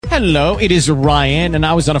Hello, it is Ryan, and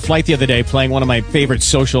I was on a flight the other day playing one of my favorite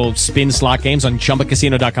social spin slot games on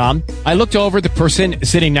ChumbaCasino.com. I looked over at the person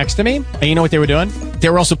sitting next to me, and you know what they were doing? They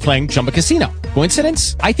were also playing Chumba Casino.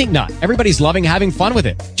 Coincidence? I think not. Everybody's loving having fun with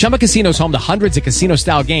it. Chumba Casino is home to hundreds of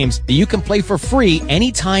casino-style games that you can play for free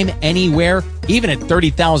anytime, anywhere, even at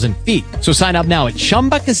 30,000 feet. So sign up now at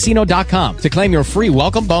ChumbaCasino.com to claim your free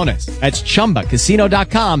welcome bonus. That's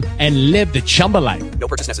ChumbaCasino.com and live the Chumba life. No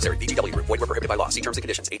purchase necessary. VGW. Void where prohibited by law. See terms and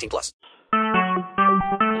conditions. 18+.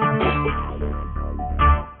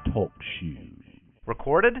 Talk shoes.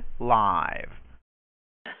 Recorded live.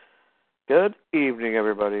 Good evening,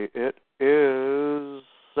 everybody. It is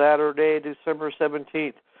Saturday, December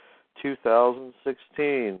 17th,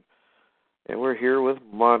 2016. And we're here with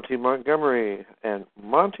Monty Montgomery. And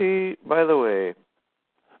Monty, by the way,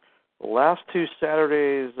 the last two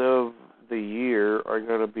Saturdays of the year are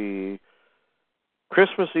going to be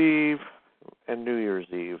Christmas Eve and New Year's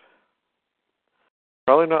Eve.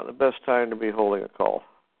 Probably not the best time to be holding a call.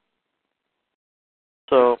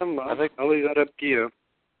 So I think I'll leave that up to you.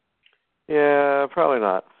 Yeah, probably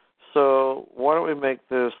not. So why don't we make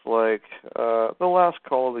this like the last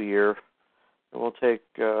call of the year, and we'll take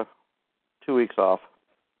 2 weeks off.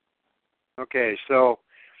 Okay, so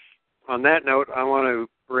on that note, I want to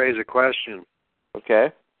raise a question.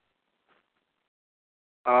 Okay.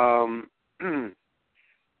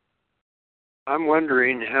 I'm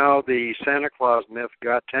wondering how the Santa Claus myth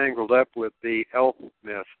got tangled up with the elf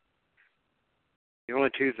myth. The only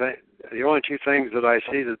two things that I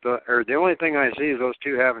see the only thing I see those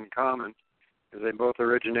two have in common is they both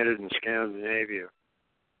originated in Scandinavia.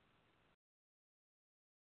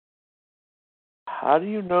 How do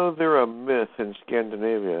you know they're a myth in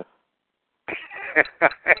Scandinavia?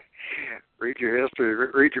 Read your history.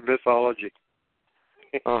 Read your mythology.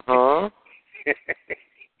 Uh-huh.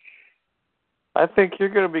 I think you're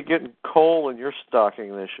going to be getting coal in your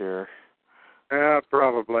stocking this year.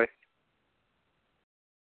 Probably.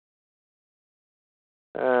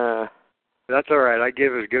 That's all right. I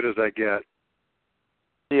give as good as I get.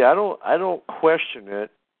 See, I don't question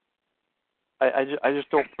it. I just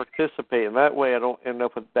don't participate, and that way I don't end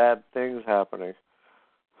up with bad things happening.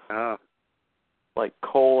 Like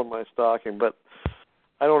coal in my stocking, but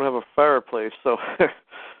I don't have a fireplace, so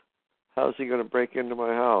how's he going to break into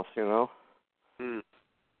my house, you know?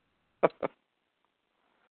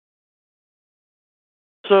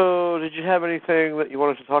 So, did you have anything that you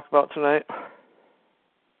wanted to talk about tonight?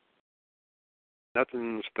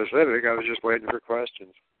 Nothing specific. I was just waiting for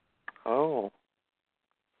questions. Oh.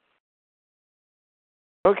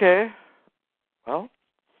 Okay. Well,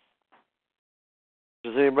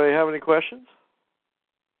 does anybody have any questions?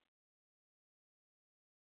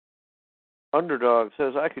 Underdog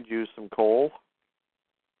says I could use some coal.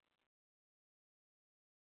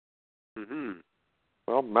 Mm-hmm.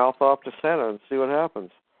 Well, mouth off to Santa and see what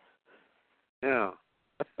happens. Yeah.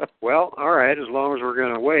 Well, all right. As long as we're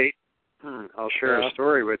going to wait, I'll share a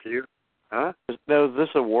story with you. Huh? Now, is this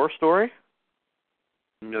a war story?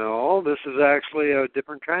 No, this is actually a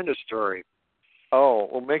different kind of story. Oh,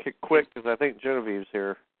 well, make it quick because I think Genevieve's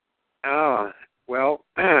here. Well,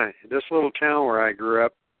 this little town where I grew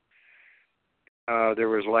up, there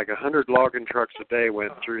was like 100 logging trucks a day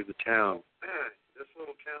went through the town. This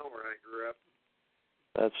little town where I grew up.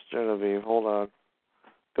 That's Genevieve. Hold on.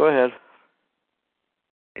 Go ahead.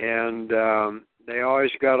 And they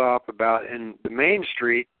always got off in the main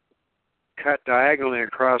street, cut diagonally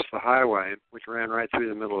across the highway, which ran right through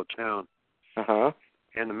the middle of town. Uh-huh.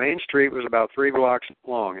 And the main street was about 3 blocks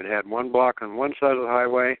long. It had 1 block on one side of the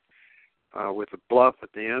highway with a bluff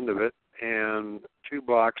at the end of it, and 2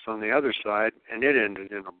 blocks on the other side, and it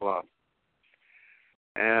ended in a bluff.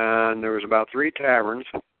 And there was about 3 taverns,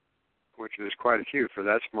 which was quite a few for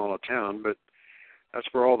that small a town, but that's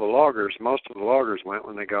where all the loggers, most of the loggers went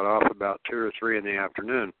when they got off about 2 or 3 in the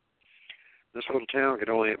afternoon. This little town could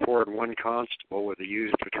only afford 1 constable with a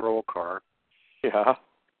used patrol car. Yeah.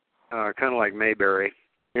 Kind of like Mayberry.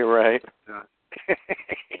 You're right.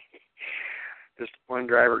 Just one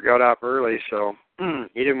driver got off early, so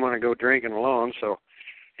he didn't want to go drinking alone, so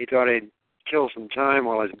he thought he'd kill some time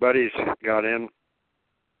while his buddies got in.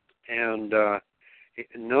 And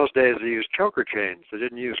in those days, they used choker chains. They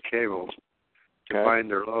didn't use cables to bind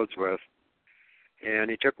their loads with. And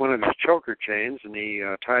he took one of his choker chains and he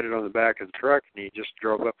tied it on the back of the truck, and he just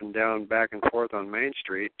drove up and down, back and forth on Main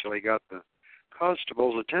Street till he got the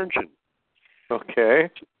constable's attention. Okay.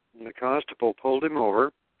 And the constable pulled him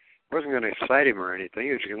over. Wasn't going to cite him or anything.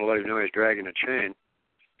 He was going to let him know he was dragging a chain.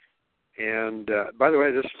 And by the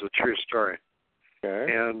way, this is a true story.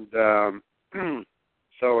 Okay. And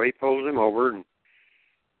so he pulled him over, and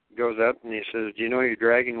goes up and he says, "Do you know you're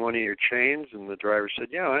dragging one of your chains?" And the driver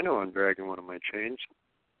said, "Yeah, I know I'm dragging one of my chains."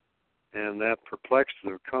 And that perplexed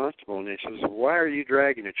the constable, and he says, "Why are you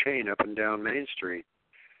dragging a chain up and down Main Street?"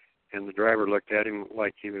 And the driver looked at him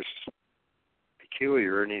like he was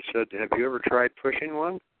peculiar, and he said, "Have you ever tried pushing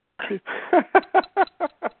one?"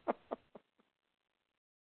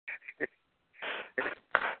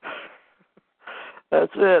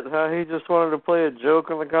 That's it, huh? He just wanted to play a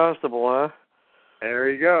joke on the constable, huh? There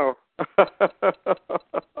you go.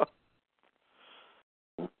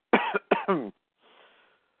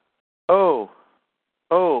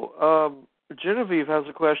 Genevieve has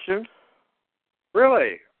a question.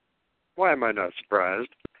 Really? Why am I not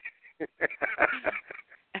surprised?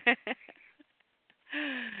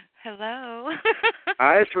 Hello.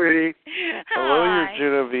 Hi, sweetie. Hello, your Hi.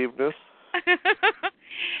 Genevieveness.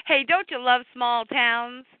 Hey, don't you love small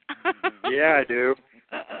towns? Yeah, I do.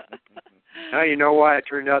 Now you know why I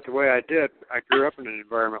turned out the way I did. I grew up in an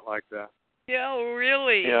environment like that. Yeah,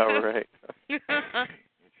 really. Yeah, right.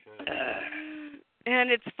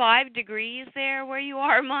 And it's 5 degrees there where you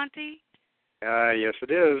are, Monty? Yes,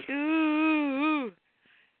 it is. Ooh.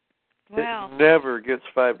 Wow. It never gets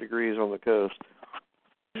 5 degrees on the coast.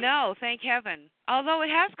 No, thank heaven. Although it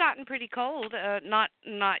has gotten pretty cold, not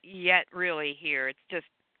yet really here. It's just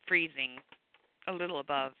freezing, a little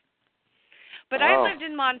above. But Wow. I lived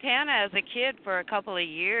in Montana as a kid for a couple of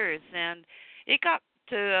years, and it got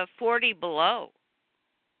to 40 below.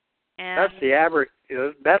 And That's the average.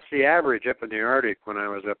 That's the average up in the Arctic. When I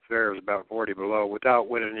was up there, it was about 40 below without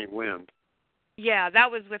any wind. yeah, that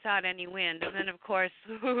was without any wind. And then, of course,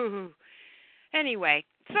 anyway,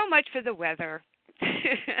 so much for the weather.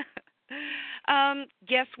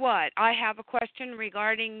 Guess what? I have a question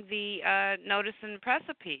regarding the notice and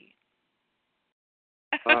precipice.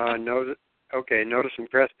 Notice and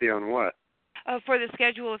Presby on what? For the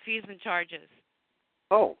schedule of fees and charges.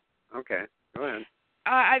 Oh, okay. Go ahead.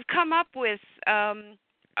 I've come up with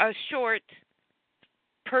a short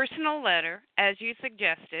personal letter, as you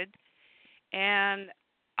suggested, and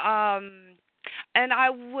I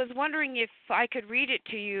was wondering if I could read it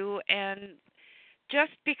to you, and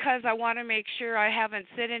just because I want to make sure I haven't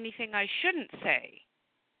said anything I shouldn't say,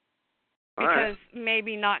 because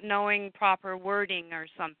maybe not knowing proper wording or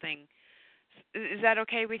something. Is that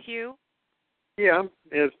okay with you? Yeah,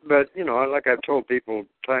 but like I've told people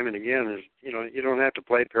time and again, you don't have to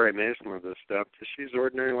play Perry Mason with this stuff. Just use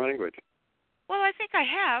ordinary language. Well, I think I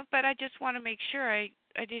have, but I just want to make sure I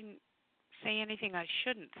didn't say anything I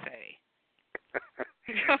shouldn't say.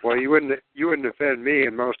 Well, you wouldn't offend me,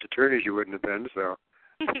 and most attorneys you wouldn't offend. So.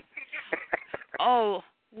 Oh,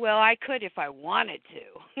 well, I could if I wanted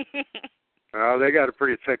to. Well, they got a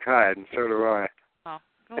pretty thick hide, and so do I. Oh,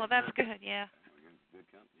 well, that's good. Yeah.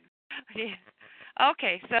 Yeah.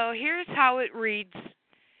 Okay, so here's how it reads.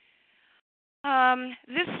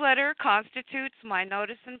 This letter constitutes my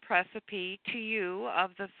notice and precipice to you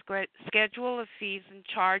of the schedule of fees and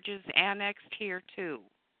charges annexed hereto.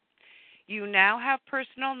 You now have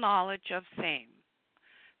personal knowledge of same.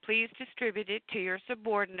 Please distribute it to your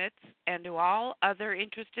subordinates and to all other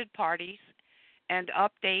interested parties and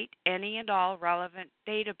update any and all relevant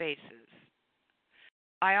databases.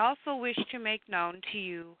 I also wish to make known to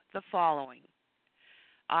you the following.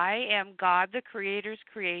 I am God the Creator's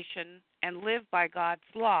creation and live by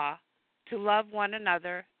God's law to love one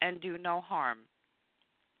another and do no harm.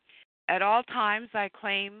 At all times I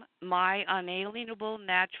claim my unalienable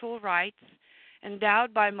natural rights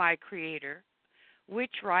endowed by my Creator,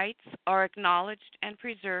 which rights are acknowledged and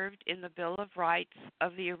preserved in the Bill of Rights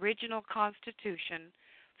of the original Constitution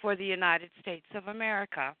for the United States of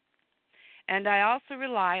America. And I also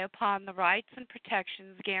rely upon the rights and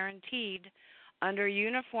protections guaranteed under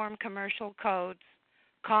Uniform Commercial Codes,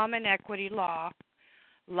 Common Equity Law,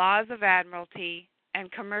 Laws of Admiralty,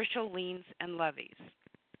 and Commercial Liens and Levies.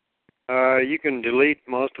 You can delete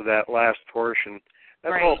most of that last portion.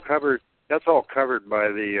 That's Right. all covered. That's all covered by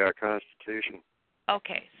the Constitution.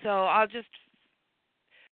 Okay, so I'll just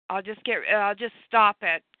stop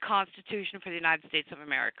at Constitution for the United States of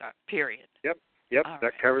America. Period. Yep, All that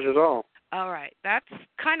right. covers it all. All right, that's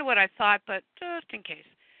kind of what I thought, but just in case.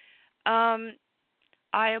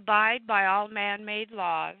 I abide by all man-made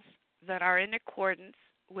laws that are in accordance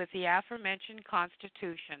with the aforementioned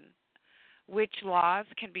Constitution, which laws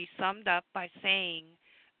can be summed up by saying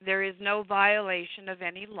there is no violation of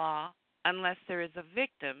any law unless there is a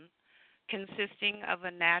victim consisting of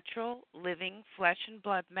a natural, living, flesh and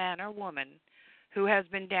blood man or woman who has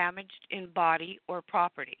been damaged in body or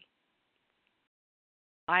property.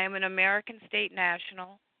 I am an American state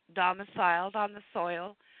national, domiciled on the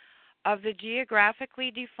soil of the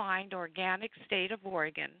geographically defined organic state of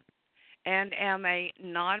Oregon, and am a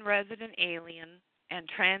non-resident alien and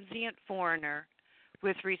transient foreigner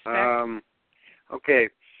with respect... Okay.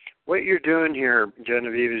 What you're doing here,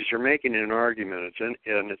 Genevieve, is you're making an argument, and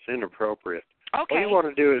it's inappropriate. Okay. All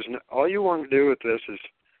you want to do with this is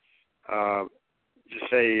just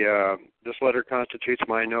say this letter constitutes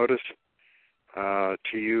my notice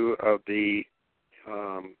to you of the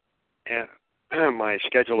my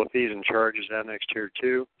schedule of fees and charges annexed here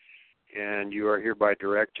too, and you are hereby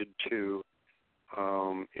directed to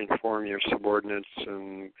inform your subordinates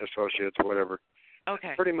and associates, whatever. Okay.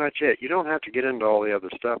 That's pretty much it. You don't have to get into all the other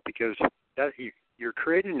stuff because you're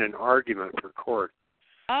creating an argument for court.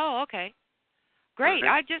 Oh, okay. Great.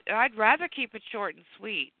 Okay. I'd rather keep it short and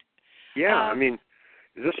sweet. Yeah, I mean,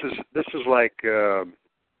 this is like it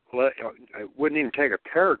wouldn't even take a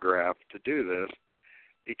paragraph to do this,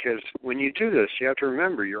 because when you do this, you have to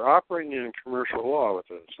remember you're operating in commercial law with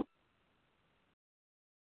this.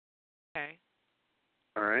 Okay.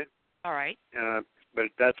 All right. All right. But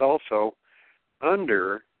that's also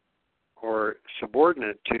under or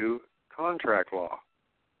subordinate to contract law.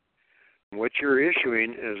 What you're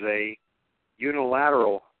issuing is a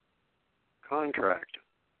unilateral contract.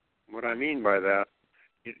 What I mean by that,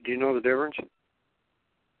 do you know the difference?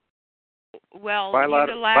 Well,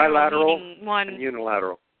 bilateral meaning one and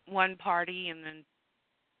unilateral. One party and then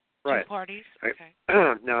Right. two parties? Right. Okay.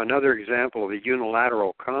 Now, another example of a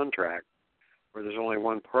unilateral contract where there's only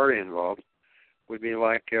one party involved would be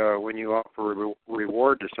like when you offer a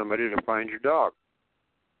reward to somebody to find your dog.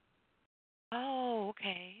 Oh,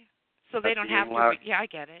 okay. So they That's don't a have to... Yeah, I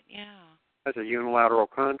get it. Yeah. That's a unilateral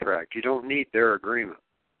contract. You don't need their agreement.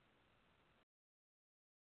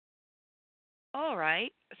 All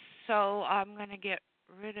right. So I'm going to get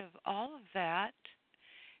rid of all of that.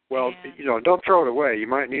 Well, and... don't throw it away. You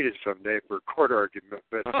might need it someday for a court argument,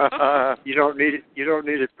 but you don't need it. You don't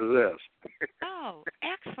need it for this. Oh,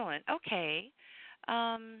 excellent. Okay.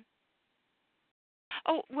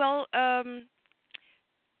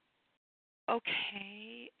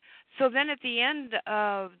 Okay. So then at the end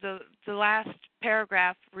of the last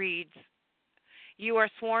paragraph reads, "You are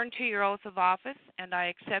sworn to your oath of office, and I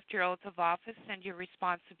accept your oath of office and your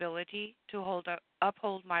responsibility to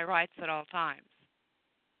uphold my rights at all times."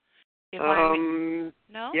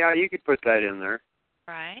 No? Yeah, you could put that in there.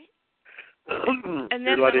 Right. And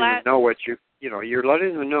then you're letting them know what you're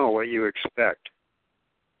letting them know what you expect.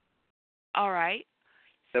 All right.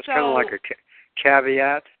 That's kind of like a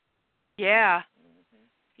caveat. Yeah.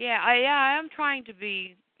 Yeah, I am trying to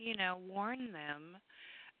be, warn them.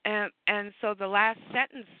 And so the last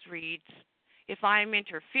sentence reads, "If I'm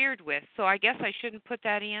interfered with." So I guess I shouldn't put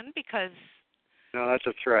that in because... No, that's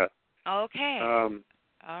a threat. Okay.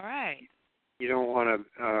 All right. You don't want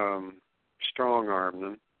to strong arm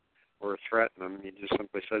them or threaten them. You just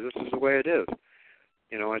simply say, "This is the way it is."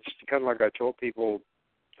 It's kind of like I told people,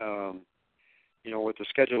 with the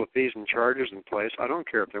schedule of fees and charges in place, I don't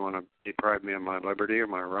care if they want to deprive me of my liberty or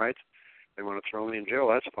my rights. If they want to throw me in jail,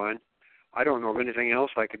 that's fine. I don't know of anything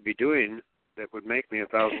else I could be doing that would make me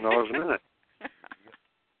 $1,000 a minute.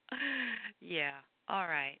 Yeah. All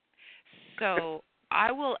right. So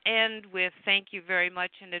I will end with thank you very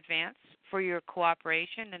much in advance for your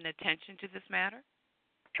cooperation and attention to this matter.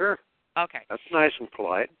 Sure. Okay. That's nice and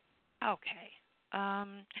polite. Okay.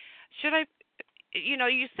 Should I,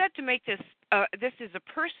 you said to make this is a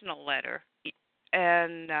personal letter,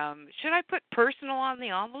 and should I put personal on the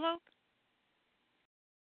envelope?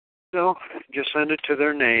 No, just send it to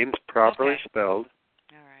their names, properly spelled.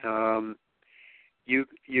 All right.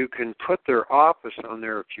 You can put their office on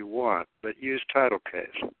there if you want, but use title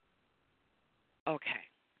case. Okay.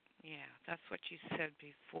 Yeah, that's what you said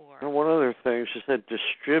before. And one other thing, she said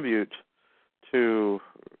distribute to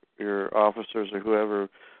your officers or whoever.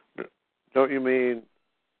 Don't you mean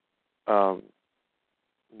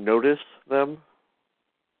notice them?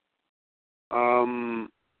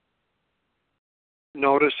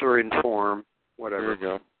 Notice or inform, whatever. There you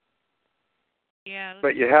go. Yeah.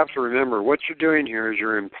 But you have to remember, what you're doing here is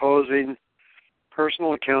you're imposing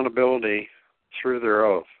personal accountability through their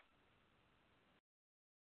oath.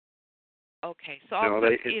 Okay, so I'll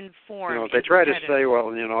put inform. They try to say, well,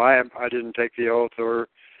 I didn't take the oath, or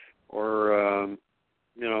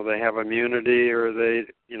they have immunity, or they,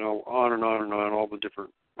 on and on and on, all the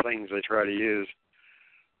different things they try to use.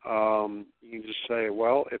 You can just say,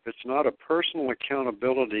 well, if it's not a personal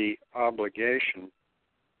accountability obligation,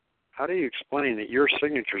 how do you explain that your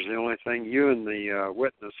signature is the only thing, you and the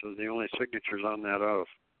witness are the only signatures on that oath?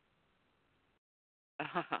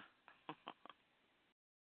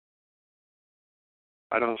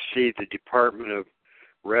 I don't see the Department of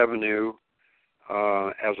Revenue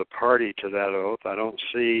as a party to that oath. I don't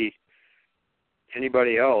see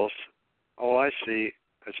anybody else. All I see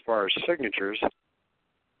as far as signatures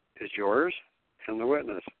is yours and the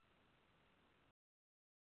witness.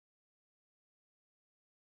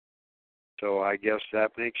 So I guess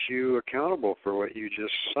that makes you accountable for what you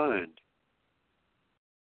just signed.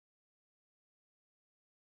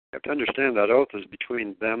 You have to understand that oath is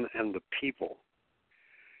between them and the people.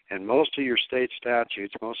 And most of your state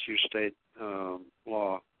statutes, most of your state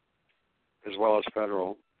law, as well as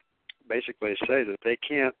federal, basically say that they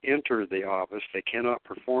can't enter the office, they cannot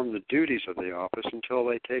perform the duties of the office until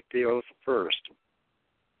they take the oath first.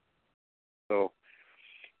 So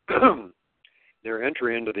their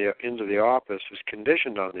entry into the office is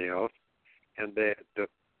conditioned on the oath, and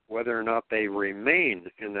whether or not they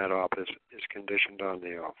remain in that office is conditioned on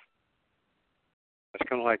the oath. That's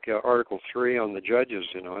kind of like Article 3 on the judges.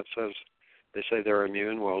 It says they say they're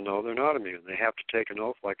immune. Well, no, they're not immune. They have to take an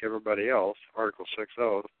oath like everybody else, Article 6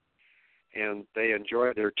 oath, and they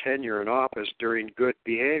enjoy their tenure in office during good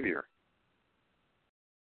behavior.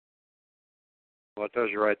 Well, it tells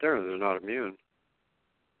you right there they're not immune.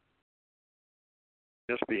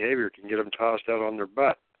 Misbehavior can get them tossed out on their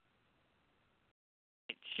butt.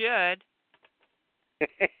 It should.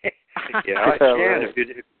 Yeah, it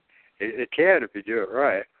can it can if you do it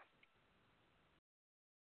right.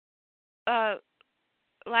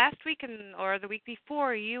 Last week or the week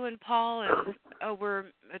before, you and Paul were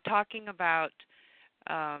talking about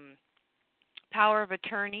power of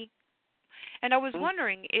attorney, and I was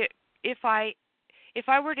wondering if I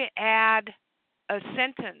were to add a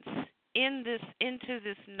sentence into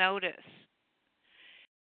this notice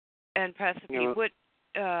and precipice,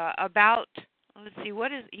 about, let's see,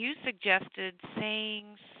 what is, you suggested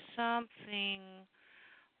saying something.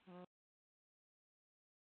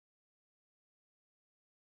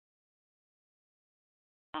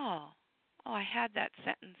 Oh, I had that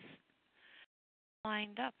sentence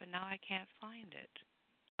lined up, and now I can't find it.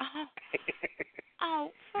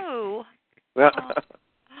 Oh, foo.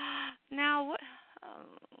 Now what?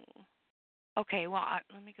 Oh. Okay, well,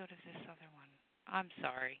 let me go to this other one. I'm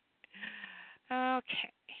sorry.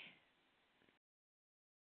 Okay.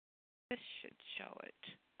 This should show it.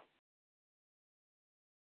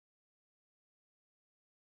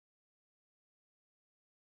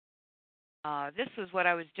 This was what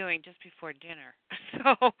I was doing just before dinner,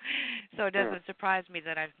 so it doesn't surprise me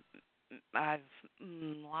that I've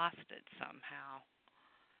lost it somehow.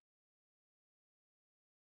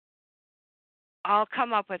 I'll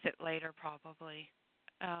come up with it later, probably.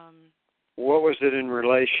 What was it in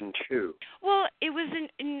relation to? Well, it was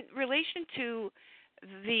in relation to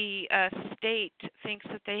the state thinks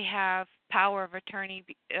that they have power of attorney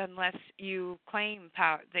unless you claim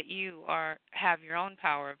that you have your own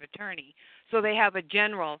power of attorney. So they have a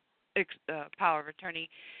general power of attorney,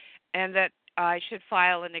 and that I should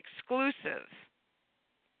file an exclusive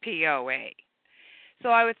POA. So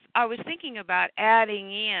I was thinking about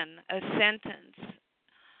adding in a sentence.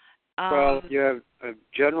 Well, you have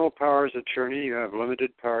general powers of attorney. You have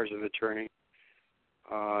limited powers of attorney.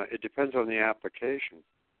 It depends on the application.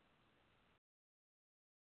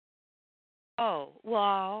 Oh,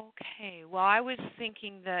 well, okay. Well, I was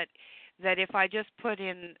thinking that if I just put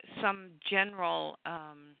in some general,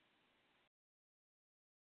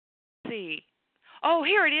 Oh,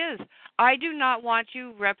 here it is. I do not want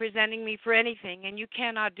you representing me for anything, and you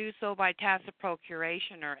cannot do so by tacit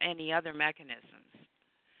procuration or any other mechanisms.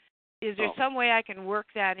 Is there some way I can work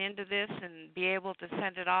that into this and be able to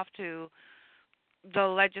send it off to the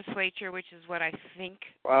legislature, which is what I think?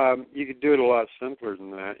 You could do it a lot simpler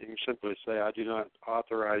than that. You can simply say, I do not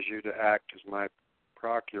authorize you to act as my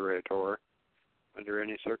procurator under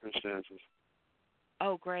any circumstances.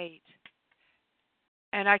 Oh, great.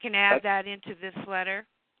 And I can add that into this letter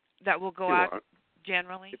that will go out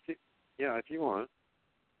generally? If you want.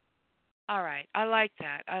 All right. I like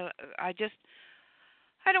that. I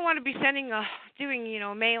don't want to be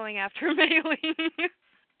doing mailing after mailing.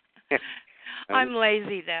 I'm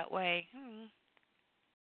lazy that way.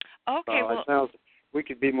 Okay, well, we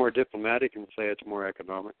could be more diplomatic and say it's more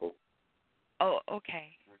economical. Oh, okay.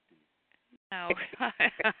 No.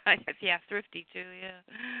 Yeah, thrifty too, yeah.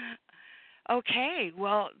 Okay,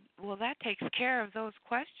 well, that takes care of those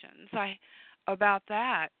questions about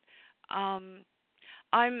that.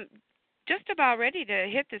 I'm just about ready to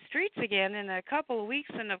hit the streets again in a couple of weeks,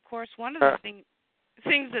 and of course, one of the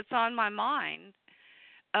things that's on my mind,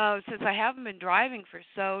 since I haven't been driving for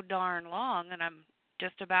so darn long, and I'm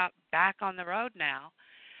just about back on the road now,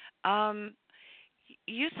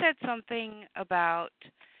 you said something about,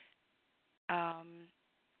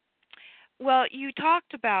 well, you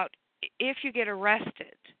talked about if you get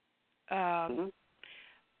arrested.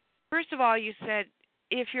 First of all, you said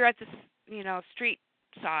if you're at the, street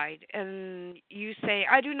side and you say,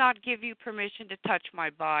 I do not give you permission to touch my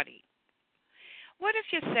body. What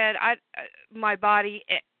if you said my body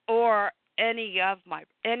or any of my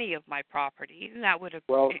property? And that would have.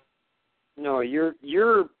 Well, no, you're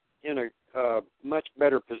in a much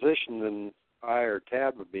better position than I or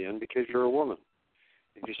Tad would be in because you're a woman.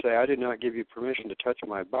 If you say I did not give you permission to touch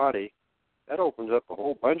my body, that opens up a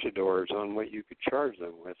whole bunch of doors on what you could charge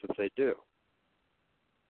them with if they do.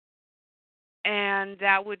 And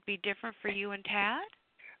that would be different for you and Tad?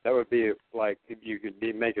 That would be like if you could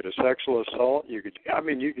make it a sexual assault. You could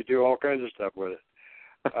do all kinds of stuff with it.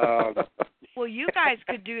 Well, you guys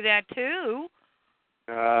could do that too.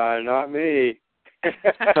 Not me.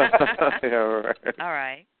 Yeah, right. All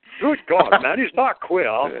right. Good God, man, he's not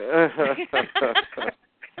Quill.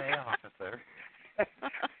 Hey, officer.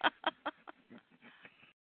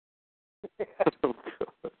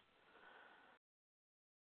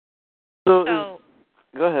 So,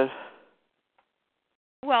 go ahead.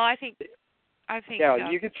 Well, I think. Yeah,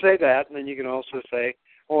 you could say that, and then you can also say,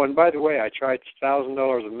 oh, and by the way, I charge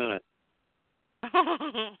 $1,000 a minute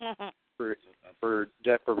for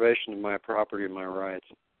deprivation of my property and my rights.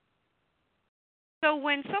 So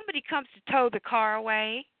when somebody comes to tow the car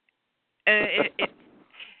away,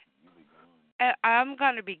 I'm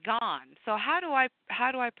going to be gone. So how do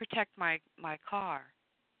I protect my car?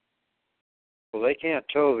 Well, they can't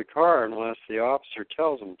tow the car unless the officer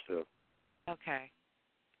tells them to. Okay.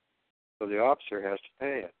 So the officer has to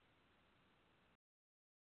pay it.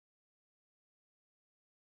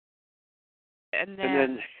 And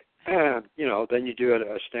then then you do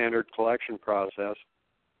a standard collection process.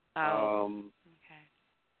 Okay.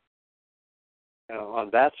 On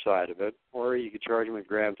that side of it, or you could charge them with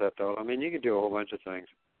grand theft auto. I mean, you can do a whole bunch of things.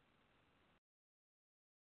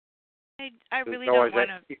 I really don't want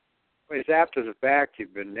to. It's after the fact.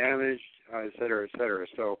 You've been damaged, et cetera, et cetera.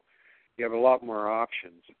 So you have a lot more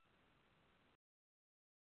options.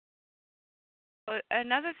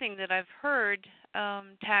 Another thing that I've heard,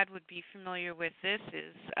 Tad would be familiar with this,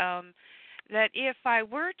 is that if I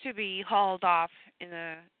were to be hauled off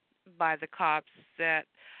by the cops, that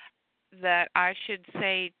I should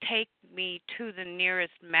say, take me to the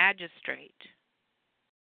nearest magistrate.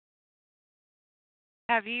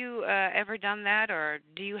 Have you ever done that, or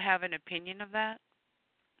do you have an opinion of that?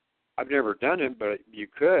 I've never done it, but you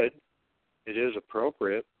could. It is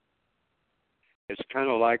appropriate. It's kind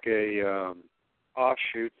of like a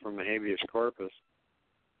offshoot from a habeas corpus.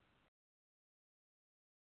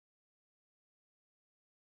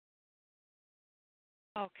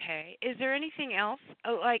 Okay. Is there anything else?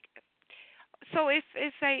 So if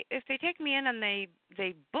they take me in and they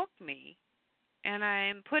book me, and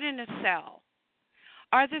I'm put in a cell,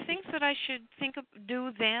 are there things that I should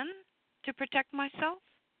do then to protect myself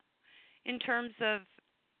in terms of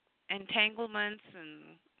entanglements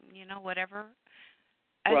and whatever?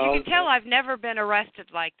 As you can tell, I've never been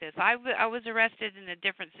arrested like this. I was arrested in a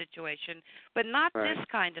different situation, but not Right. this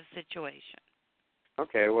kind of situation.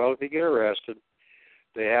 Okay, well, if you get arrested,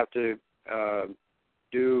 they have to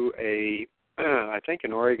do I think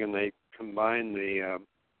in Oregon they combine the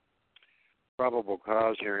probable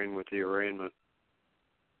cause hearing with the arraignment.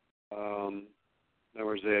 In other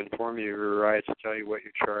words, they inform you of your rights, tell you what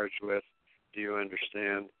you're charged with, do you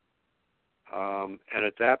understand? And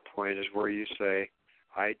at that point is where you say,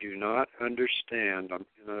 I do not understand.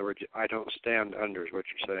 In other words, I don't stand under is what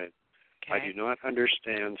you're saying. Okay. I do not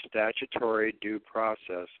understand statutory due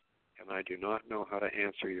process, and I do not know how to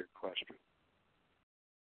answer your question.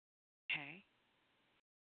 Okay.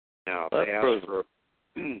 Now,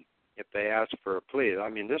 if they ask for a plea, I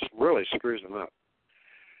mean, this really screws them up.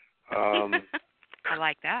 I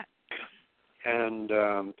like that. And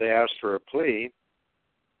they ask for a plea,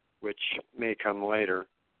 which may come later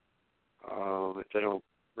if they don't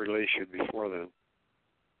release you before then.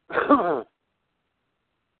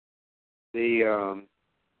 They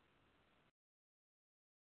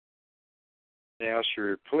ask for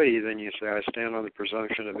your plea, then you say, I stand on the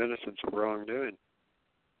presumption of innocence of wrongdoing.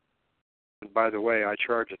 And by the way, I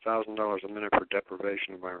charge $1,000 a minute for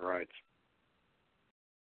deprivation of my rights.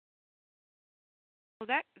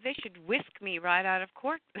 Well, they should whisk me right out of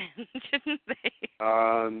court, then, shouldn't they?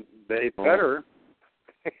 They better.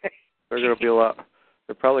 They're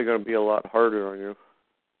probably going to be a lot harder on you.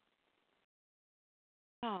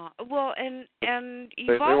 Oh, well, and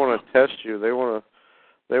they want to test you. They want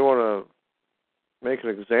to make an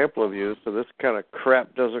example of you so this kind of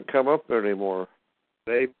crap doesn't come up anymore.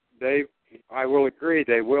 I will agree,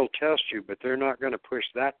 they will test you, but they're not going to push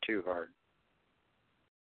that too hard.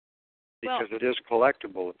 Because it is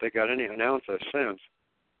collectible. If they got any ounce of sense,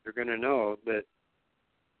 they're going to know that,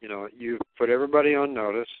 you put everybody on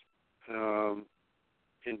notice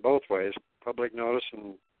in both ways, public notice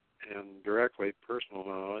and directly personal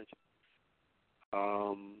knowledge.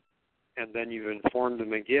 And then you've informed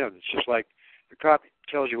them again. It's just like the cop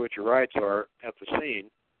tells you what your rights are at the scene,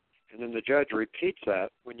 and then the judge repeats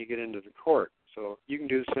that when you get into the court. So you can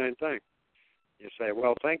do the same thing. You say,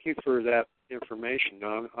 well, thank you for that information.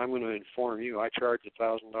 Now I'm going to inform you. I charge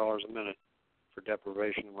 $1,000 a minute for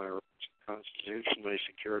deprivation of my constitutionally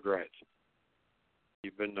secured rights.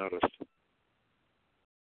 You've been noticed.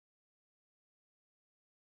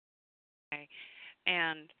 Okay.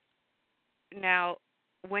 And now,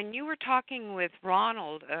 when you were talking with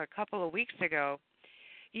Ronald a couple of weeks ago,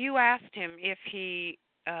 you asked him if he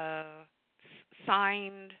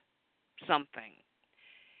signed something,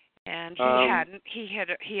 and he hadn't.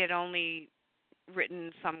 He had only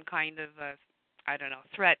written some kind of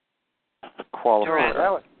threat.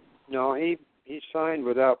 Qualifier. No, he signed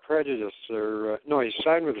without prejudice, or he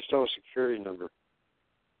signed with a Social Security number.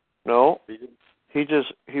 No,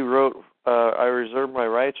 he wrote, I reserve my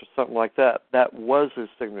rights or something like that. That was his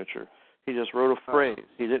signature. He just wrote a phrase.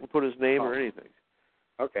 He didn't put his name or anything.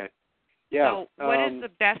 Okay. Yeah. So what is the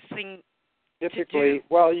best thing typically, to do?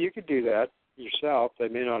 Well, you could do that yourself. They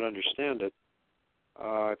may not understand it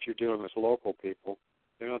if you're dealing with local people.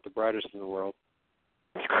 They're not the brightest in the world.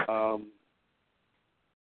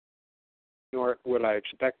 Nor would I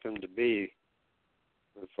expect them to be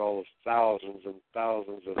with all the thousands and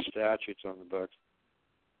thousands of statutes on the books.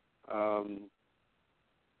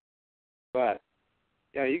 But,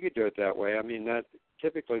 yeah, you could do it that way. I mean,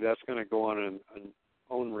 typically that's going to go on an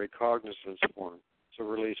own recognizance form. It's a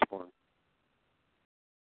release form.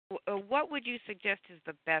 What would you suggest is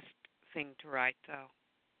the best thing to write, though?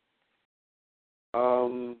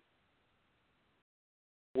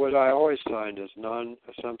 What I always signed is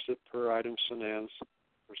non-assumpsit per item senens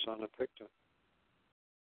persona picta.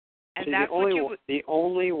 And see, that's the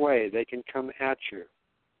only way they can come at you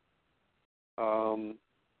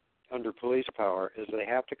under police power is they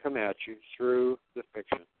have to come at you through the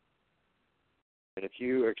fiction. And if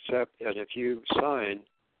you sign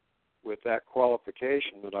with that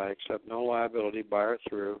qualification that I accept no liability by or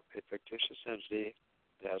through a fictitious entity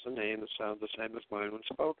that has a name that sounds the same as mine when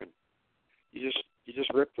spoken, you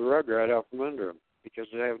just rip the rug right out from under them because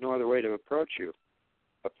they have no other way to approach you.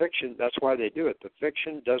 A fiction, that's why they do it. The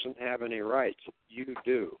fiction doesn't have any rights. You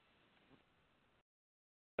do.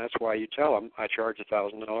 That's why you tell them, I charge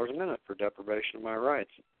 $1,000 a minute for deprivation of my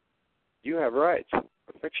rights. You have rights. A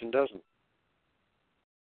fiction doesn't.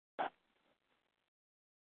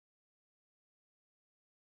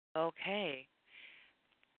 Okay.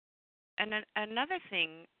 And another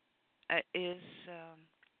thing is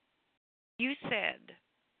you said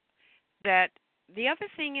that the other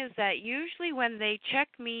thing is that usually when they check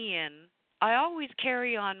me in, I always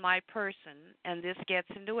carry on my person, and this gets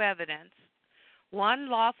into evidence, one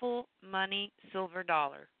lawful money silver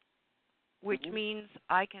dollar, which means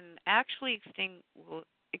I can actually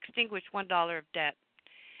extinguish $1 of debt,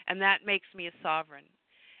 and that makes me a sovereign.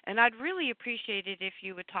 And I'd really appreciate it if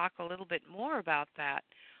you would talk a little bit more about that.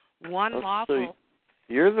 Lawful. So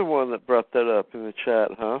you're the one that brought that up in the chat,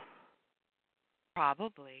 huh?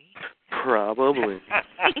 Probably. Probably.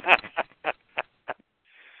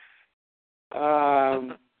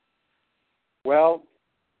 Well,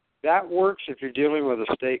 that works if you're dealing with a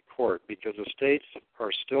state court because the states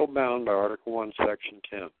are still bound by Article 1, Section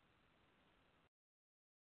 10.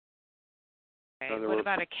 Okay. What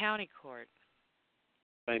about a county court?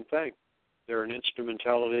 Same thing. They're an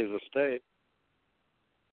instrumentality of the state.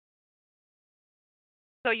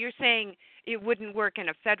 So you're saying it wouldn't work in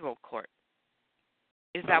a federal court?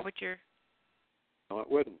 Is that what you're... No,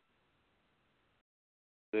 it wouldn't.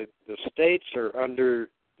 The states are under...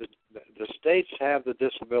 The states have the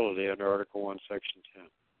disability under Article 1, Section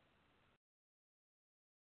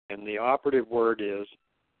 10. And the operative word is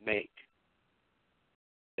make.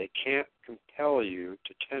 They can't compel you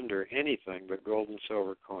to tender anything but gold and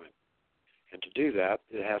silver coin. And to do that,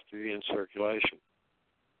 it has to be in circulation.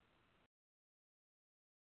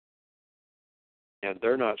 And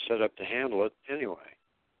they're not set up to handle it anyway.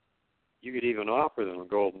 You could even offer them a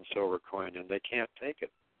gold and silver coin, and they can't take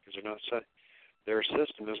it because they're not set. Their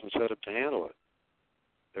system isn't set up to handle it.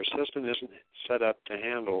 Their system isn't set up to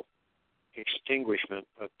handle extinguishment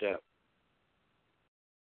of debt.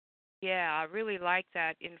 Yeah, I really like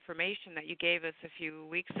that information that you gave us a few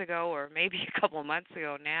weeks ago or maybe a couple of months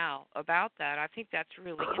ago now about that. I think that's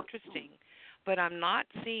really interesting. But I'm not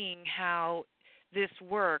seeing how this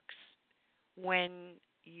works when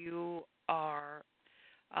you are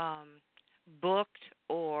booked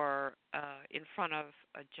or in front of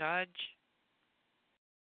a judge.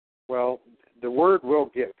 Well, the word will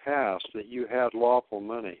get passed that you had lawful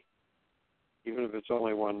money, even if it's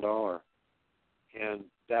only $1. And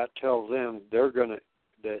that tells them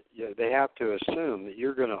they have to assume that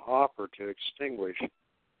you're going to offer to extinguish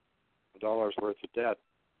 $1 worth of debt,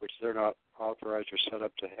 which they're not authorized or set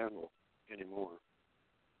up to handle anymore.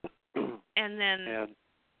 And then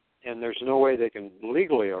and there's no way they can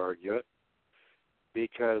legally argue it,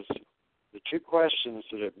 because the two questions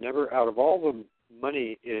that have never, out of all the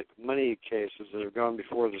money cases that have gone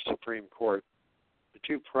before the Supreme Court, the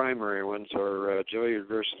two primary ones are Gilliard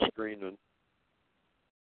versus Greenman.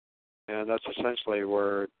 And that's essentially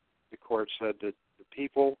where the court said that the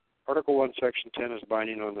people, Article 1, Section 10 is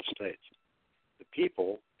binding on the states. The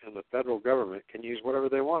people and the federal government can use whatever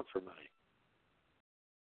they want for money.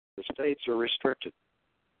 The states are restricted.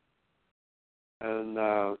 And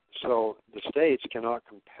so the states cannot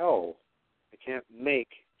compel, they can't make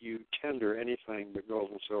you tender anything but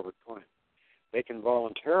gold and silver coin. They can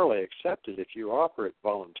voluntarily accept it if you offer it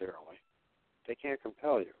voluntarily. They can't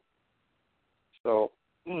compel you. So,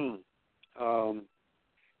 and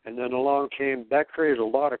then along came, that created a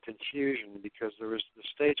lot of confusion because the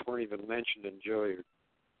states weren't even mentioned in Gilliard.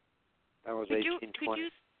 That was 1820. Could you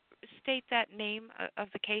state that name of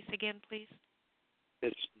the case again, please?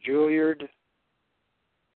 It's Gilliard,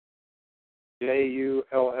 Julli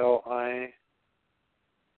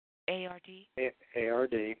ARD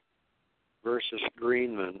versus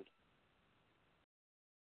Greenman.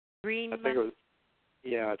 Greenman? I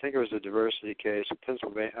think it was a diversity case.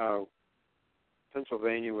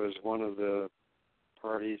 Pennsylvania was one of the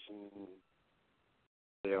parties, and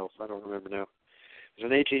somebody else, I don't remember now. It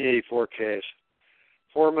was an 1884 case.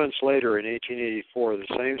 4 months later, in 1884, the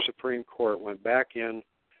same Supreme Court went back in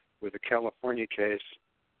with a California case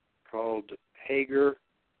called Hagar,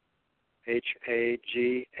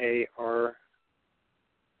 Hagar,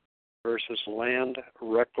 versus Land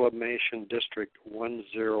Reclamation District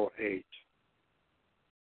 108.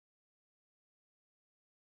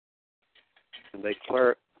 And they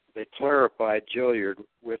clarified Gilliard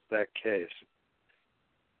with that case.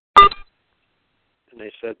 And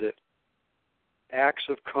they said that acts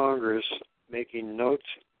of Congress making notes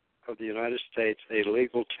of the United States a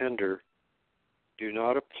legal tender do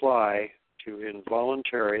not apply to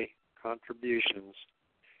involuntary contributions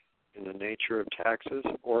in the nature of taxes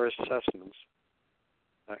or assessments.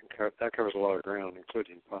 That covers a lot of ground,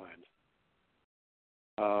 including fines,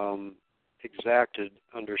 exacted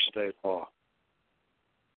under state law.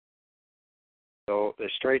 So they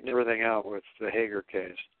straightened everything out with the Hagar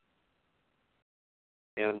case.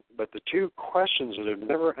 But the two questions that have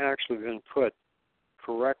never actually been put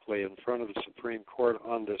correctly in front of the Supreme Court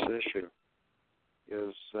on this issue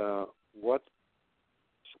is what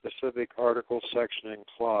specific article, section, and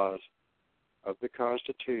clause of the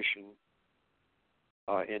Constitution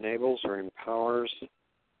enables or empowers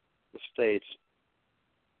the states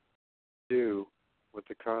to do what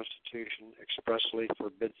the Constitution expressly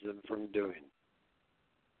forbids them from doing.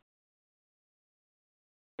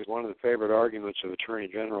 One of the favorite arguments of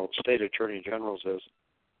state attorney generals is,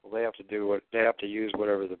 well, they have to use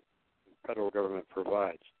whatever the federal government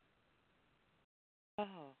provides.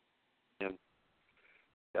 Oh. And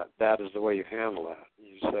that is the way you handle that.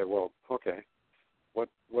 You say, well, okay, what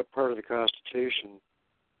part of the Constitution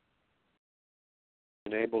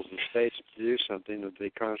enables the states to do something that the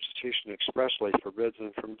Constitution expressly forbids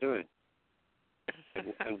them from doing?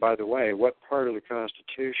 And by the way, what part of the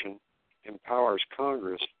Constitution empowers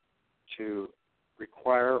Congress to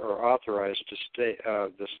require or authorize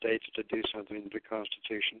the states to do something the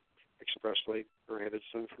Constitution expressly prohibits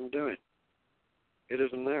them from doing? It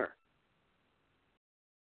isn't there.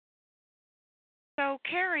 So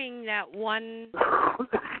carrying that one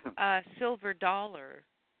silver dollar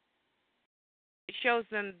shows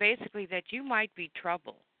them basically that you might be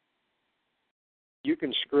trouble. You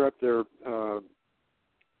can screw up their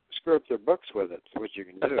books with it. That's what you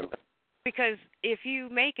can do. Because if you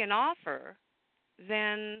make an offer,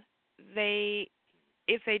 then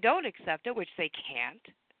if they don't accept it, which they can't,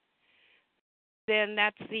 then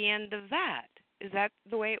that's the end of that. Is that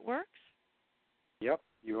the way it works? Yep.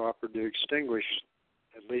 You offered to extinguish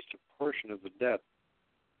at least a portion of the debt,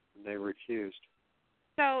 and they refused.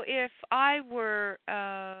 So if I were,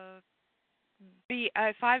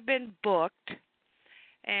 if I've been booked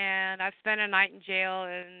and I've spent a night in jail,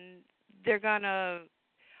 and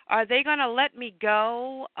are they gonna let me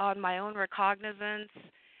go on my own recognizance?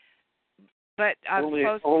 But I'm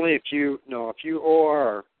only if you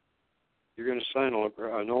OR, you're going to sign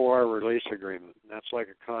an OR release agreement. That's like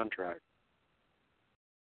a contract.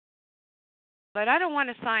 But I don't want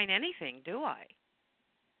to sign anything, do I?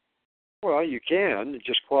 Well, you can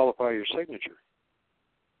just qualify your signature.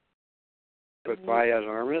 Put by as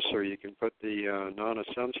armis, or you can put the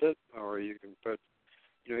non-assumpsit, or you can put,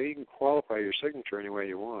 you can qualify your signature any way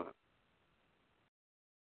you want.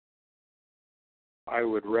 I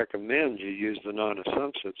would recommend you use the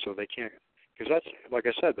non-assumpsit so they can't, because that's, like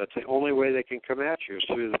I said, that's the only way they can come at you is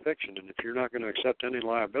through the fiction. And if you're not going to accept any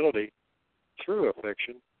liability through a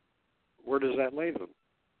fiction, where does that leave them?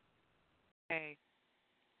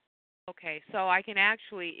 Okay, so I can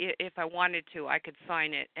actually, if I wanted to, I could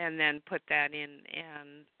sign it and then put that in,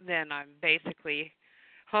 and then I'm basically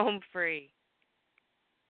home free.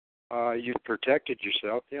 You've protected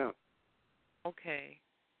yourself, yeah. Okay.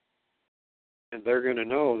 And they're going to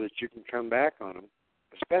know that you can come back on them,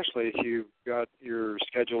 especially if you've got your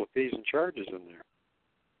schedule of fees and charges in there.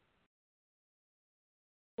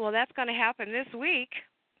 Well, that's going to happen this week.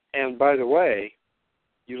 And by the way,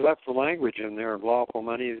 you left the language in there of lawful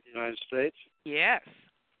money of the United States? Yes.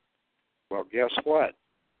 Well, guess what?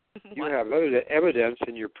 You have evidence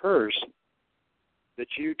in your purse that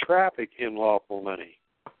you traffic in lawful money.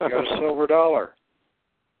 You got a silver dollar.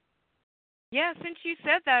 Yeah, since you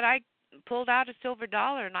said that, I pulled out a silver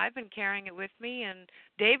dollar, and I've been carrying it with me, and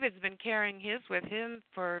David's been carrying his with him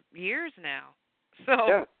for years now.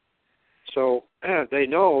 Yeah. So they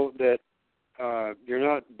know that you're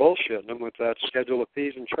not bullshitting them with that schedule of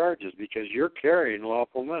fees and charges because you're carrying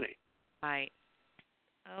lawful money. Right.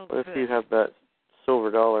 Oh, what if you have that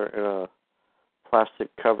silver dollar in a plastic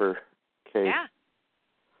cover case? Yeah.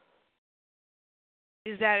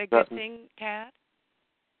 Is that a good thing, Tad?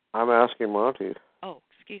 I'm asking Monty. Oh,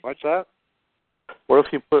 excuse me. What's that? What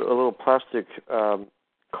if you put a little plastic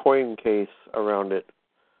coin case around it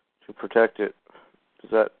to protect it?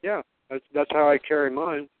 Does that? Yeah, that's how I carry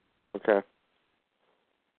mine. Okay.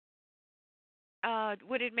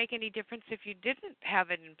 Would it make any difference if you didn't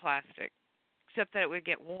have it in plastic, except that it would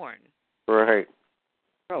get worn? Right.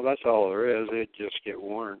 Well, that's all there is. It just get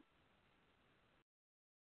worn.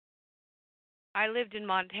 I lived in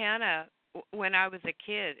Montana when I was a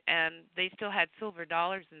kid, and they still had silver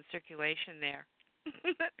dollars in circulation there.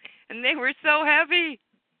 And they were so heavy.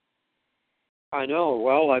 I know.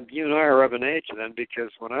 Well, you and I are of an age then, because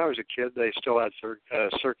when I was a kid, they still had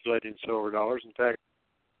circulating silver dollars. In fact,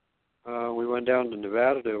 we went down to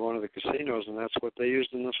Nevada to one of the casinos, and that's what they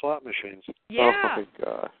used in the slot machines. Yeah. Oh, my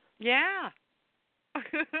gosh. Yeah.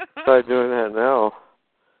 Try doing that now.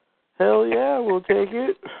 Hell yeah, we'll take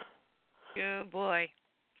it. Good boy.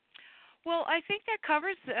 Well, I think that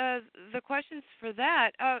covers the questions for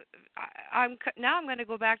that. I'm going to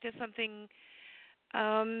go back to something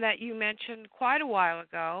that you mentioned quite a while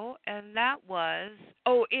ago, and that was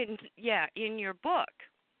in your book.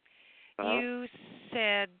 You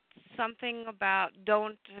said something about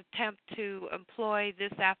don't attempt to employ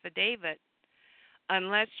this affidavit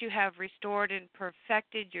unless you have restored and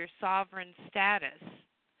perfected your sovereign status.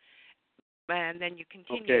 And then you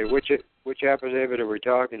continue. Okay, which affidavit are we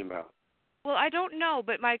talking about? Well, I don't know,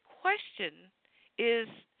 but my question is,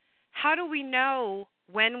 how do we know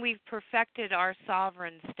when we've perfected our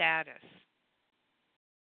sovereign status?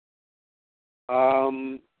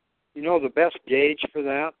 The best gauge for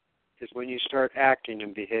that is when you start acting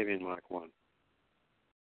and behaving like one.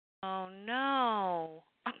 Oh, no.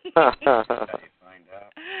 How do you find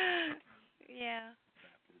out? Yeah.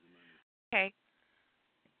 Okay.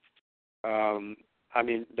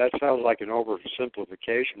 That sounds like an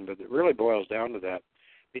oversimplification, but it really boils down to that.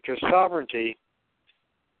 Because sovereignty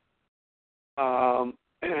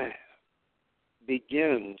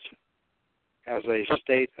begins as a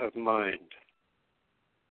state of mind.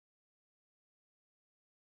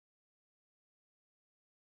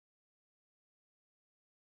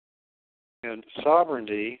 And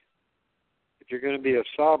sovereignty, if you're going to be a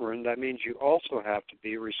sovereign, that means you also have to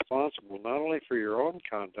be responsible, not only for your own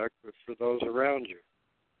conduct, but for those around you.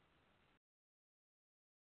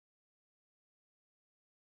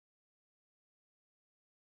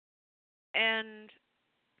 And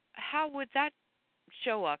how would that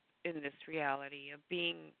show up in this reality of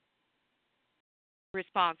being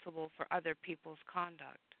responsible for other people's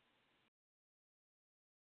conduct?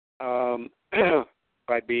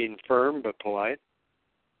 By being firm but polite.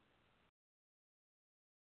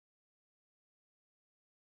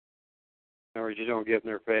 In other words, you don't get in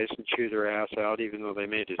their face and chew their ass out, even though they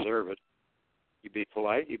may deserve it. You be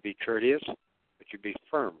polite, you be courteous, but you be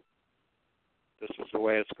firm. This is the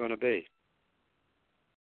way it's going to be.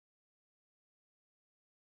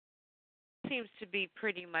 Seems to be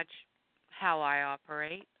pretty much how I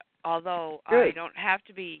operate. Although Good. I don't have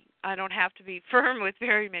to be firm with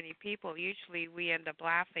very many people. Usually we end up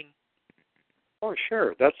laughing. Oh,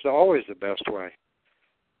 sure. That's always the best way.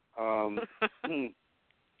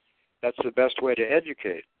 That's the best way to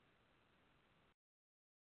educate.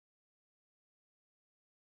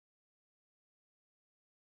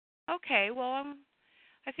 Okay, well,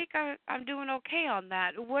 I think I'm doing okay on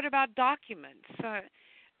that. What about documents?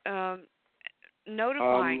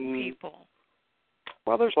 Notifying people.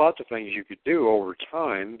 Well, there's lots of things you could do over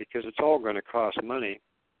time because it's all going to cost money.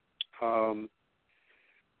 One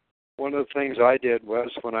of the things I did was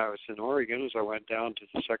when I was in Oregon is I went down to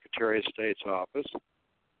the Secretary of State's office,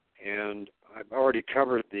 and I've already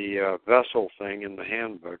covered the vessel thing in the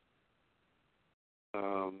handbook.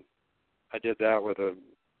 I did that with a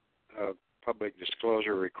public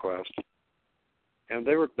disclosure request, and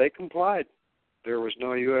they complied. There was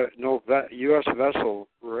no U.S. vessel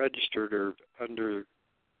registered or under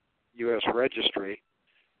U.S. registry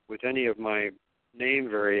with any of my name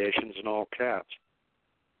variations in all caps.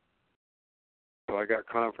 So I got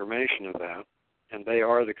confirmation of that, and they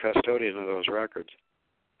are the custodian of those records.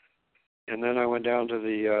 And then I went down to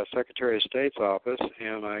the Secretary of State's office,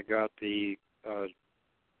 and I got the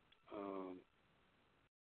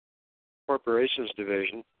Corporations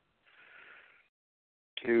Division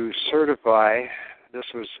to certify.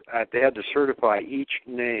 They had to certify each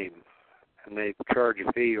name, and they charge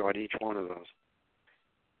a fee on each one of those.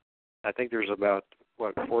 I think there's about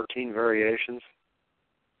 14 variations.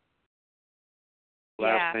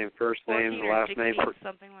 Last name, first name, last name,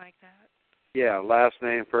 something like that. Yeah, last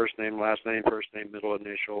name, first name, middle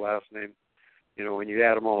initial, last name. You know, when you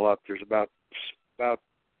add them all up, there's about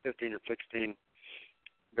 15 or 16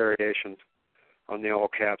 variations on the all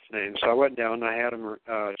caps name. So I went down and I had them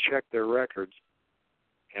check their records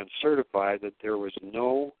and certify that there was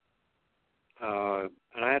no,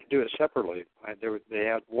 and I had to do it separately. There was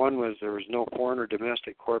no foreign or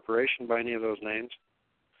domestic corporation by any of those names,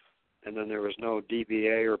 and then there was no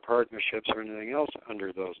DBA or partnerships or anything else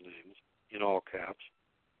under those names in all caps.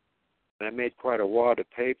 And I made quite a wad of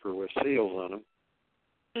paper with seals on them.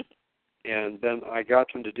 And then I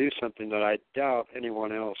got them to do something that I doubt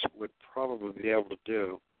anyone else would probably be able to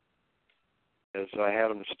do, is I had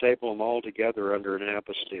them staple them all together under an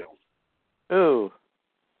apostille. Oh.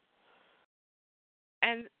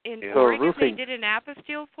 And in So Oregon, roofing. they did an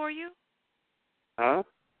apostille for you? Huh?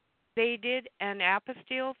 They did an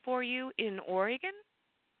apostille for you in Oregon?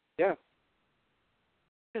 Yeah.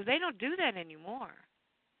 Because they don't do that anymore.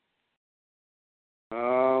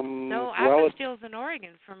 No well, apostilles in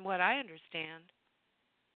Oregon, from what I understand.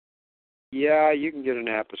 Yeah, you can get an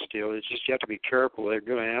apostille. It's just you have to be careful. They're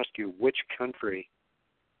going to ask you which country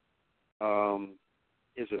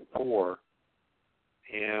is it for.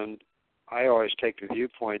 And I always take the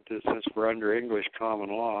viewpoint that since we're under English common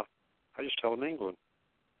law, I just tell them England.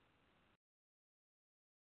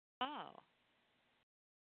 Oh.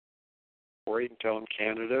 Or you can tell them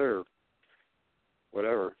Canada or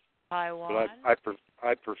whatever. Taiwan. But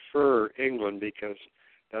I prefer England because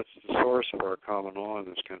that's the source of our common law in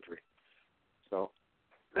this country. So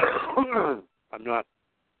I'm not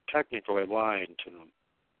technically lying to them.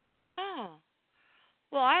 Oh.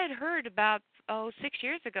 Well, I had heard about 6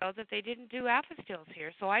 years ago that they didn't do apostilles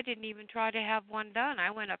here, so I didn't even try to have one done. I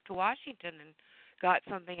went up to Washington and got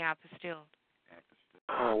something apostilled.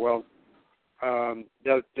 Oh well,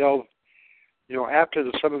 they'll after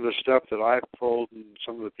some of the stuff that I've pulled and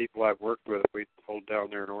some of the people I've worked with, we pulled down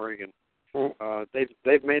there in Oregon.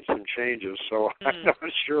 They've made some changes, so I'm not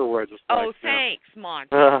sure where this. Oh, thanks,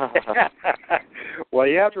 Monty. Well,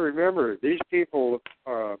 you have to remember these people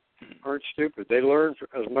aren't stupid. They learn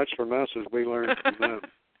as much from us as we learn from them.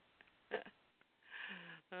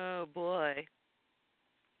 Oh boy.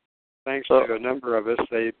 Thanks to a number of us,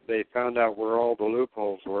 they found out where all the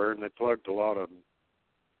loopholes were, and they plugged a lot of them.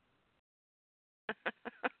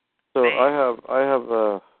 So I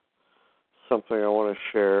have something I want to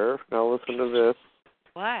share. Now listen to this.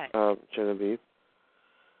 What? Genevieve.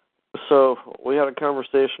 So we had a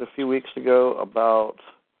conversation a few weeks ago about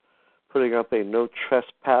putting up a no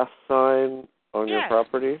trespass sign on your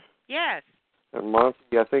property. Yes. And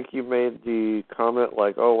Monty, I think you made the comment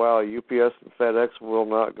like, oh wow, UPS and FedEx will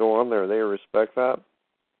not go on there. They respect that.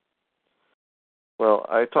 Well,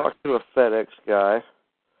 I talked to a FedEx guy,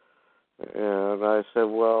 And I said,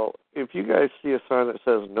 well, if you guys see a sign that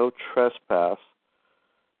says no trespass,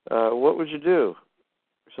 what would you do?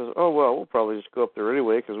 He says, oh, well, we'll probably just go up there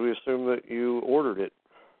anyway because we assume that you ordered it.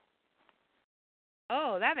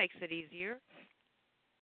 Oh, that makes it easier.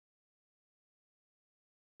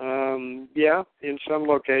 Yeah, in some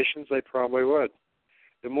locations they probably would.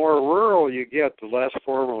 The more rural you get, the less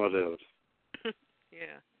formal it is.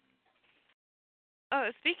 Yeah. Oh,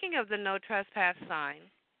 speaking of the no trespass sign,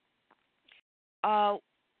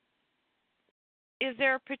 is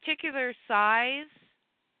there a particular size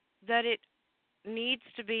that it needs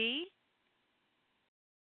to be?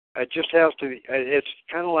 It just has to be. It's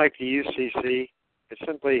kind of like the UCC. It's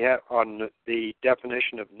simply on the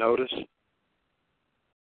definition of notice.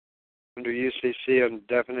 Under UCC, on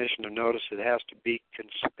definition of notice, it has to be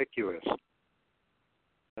conspicuous.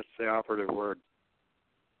 That's the operative word.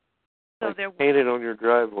 So like there painted on your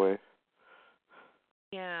driveway.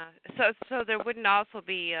 Yeah. So there wouldn't also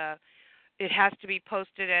be it has to be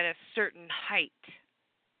posted at a certain height.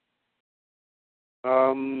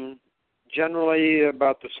 Generally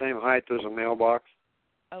about the same height as a mailbox.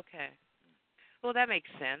 Okay. Well, that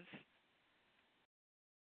makes sense.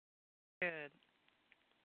 Good.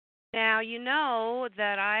 Now, you know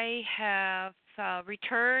that I have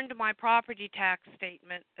returned my property tax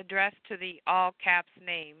statement addressed to the all caps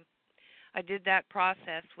name. I did that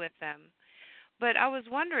process with them. But I was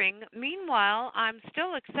wondering, meanwhile, I'm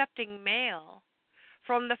still accepting mail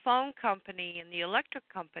from the phone company and the electric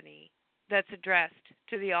company that's addressed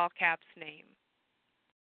to the all caps name.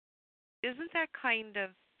 Isn't that kind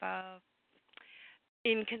of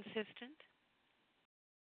inconsistent?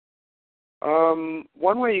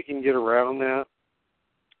 One way you can get around that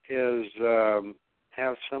is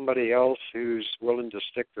have somebody else who's willing to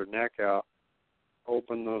stick their neck out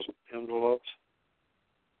open those envelopes.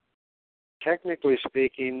 Technically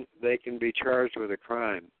speaking, they can be charged with a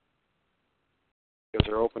crime because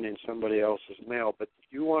they're opening somebody else's mail. But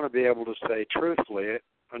you want to be able to say truthfully,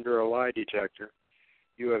 under a lie detector,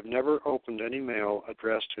 you have never opened any mail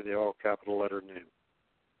addressed to the all capital letter name.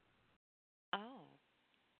 Oh.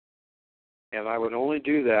 And I would only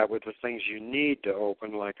do that with the things you need to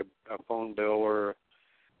open, like a phone bill or,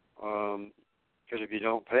 because if you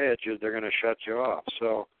don't pay it, they're going to shut you off.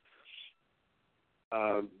 So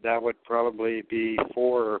that would probably be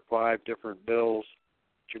 4 or 5 different bills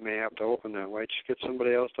that you may have to open that way. Just get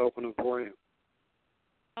somebody else to open them for you.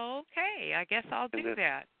 Okay, I guess I'll do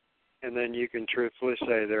that. And then you can truthfully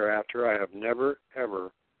say thereafter, I have never,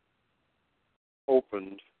 ever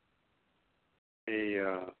opened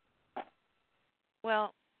a...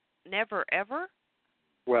 Well, never, ever?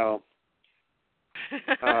 Well,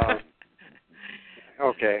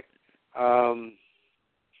 okay. I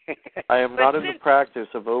am not in the practice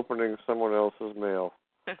of opening someone else's mail.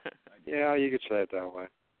 Yeah, you could say it that way.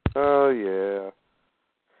 Oh, yeah.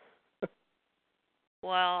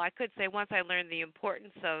 Well, I could say once I learned the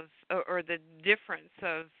importance of, or the difference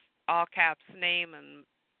of all caps name and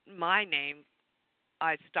my name,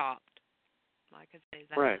 I stopped. I could say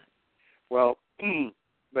that. Right. Well,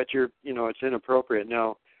 but it's inappropriate.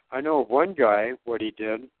 Now, I know of one guy, what he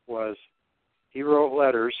did was he wrote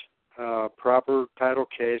letters, proper title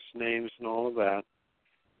case, names, and all of that,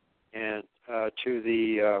 and to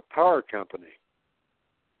the power company.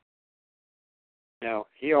 Now,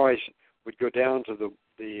 he always would go down to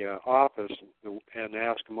the office and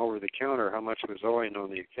ask them over the counter how much was owing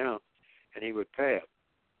on the account, and he would pay it.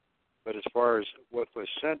 But as far as what was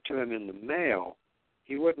sent to him in the mail,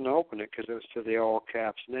 he wouldn't open it because it was to the all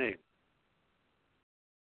caps name.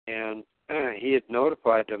 And he had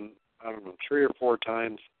notified them, 3 or 4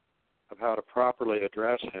 times of how to properly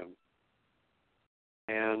address him.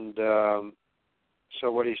 And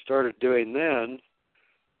so what he started doing then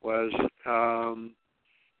was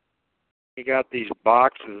he got these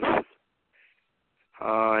boxes,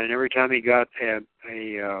 and every time he got a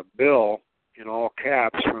bill in all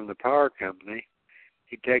caps from the power company,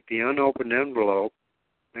 he'd take the unopened envelope,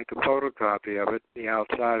 make a photocopy of it, the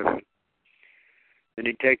outside of it. Then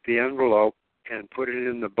he'd take the envelope and put it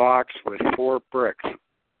in the box with 4 bricks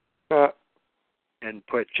and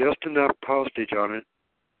put just enough postage on it,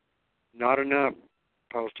 not enough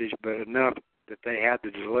postage, but enough that they had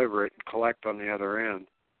to deliver it and collect on the other end.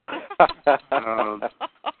 And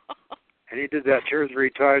he did that 2 or 3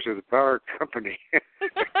 times with the power company.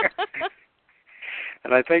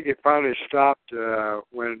 And I think it finally stopped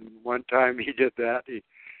when one time he did that.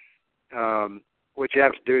 What you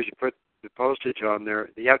have to do is you put the postage on there.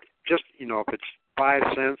 You have to just, if it's 5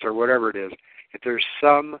 cents or whatever it is, if there's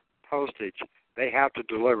some postage, they have to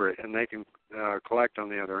deliver it, and they can collect on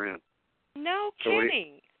the other end. No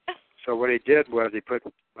kidding. So what he did was he put,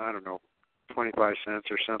 I don't know, 25 cents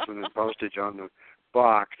or something in postage on the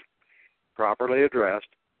box, properly addressed,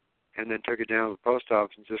 and then took it down to the post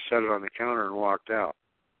office and just set it on the counter and walked out.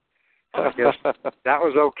 So I guess that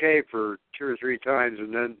was okay for 2 or 3 times,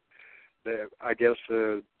 and then I guess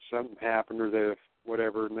something happened or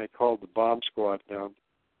whatever, and they called the bomb squad down.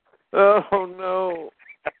 Oh, no.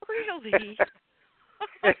 Really?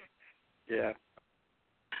 Yeah.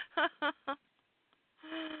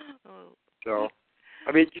 Oh. So,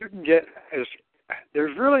 I mean, you can get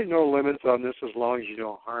there's really no limits on this as long as you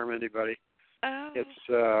don't harm anybody. Oh. It's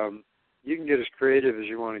you can get as creative as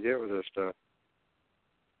you want to get with this stuff.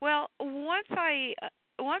 Well, once I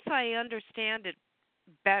understand it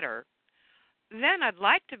better, then I'd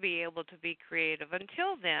like to be able to be creative.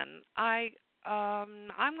 Until then, I'm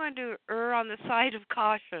going to err on the side of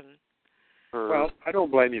caution. Well, I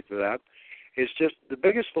don't blame you for that. It's just the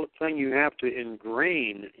biggest thing you have to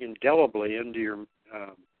ingrain indelibly into your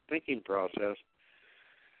thinking process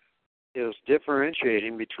is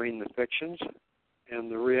differentiating between the fictions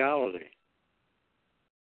and the reality.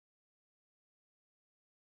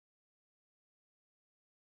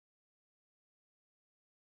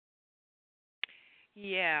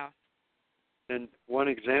 Yeah. And one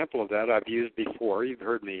example of that I've used before, you've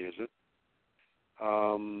heard me use it,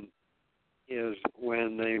 is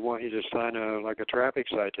when they want you to sign a traffic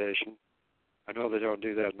citation. I know they don't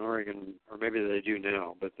do that in Oregon, or maybe they do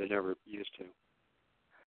now, but they never used to.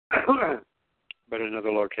 But in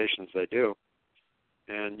other locations they do.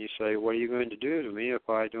 And you say, what are you going to do to me if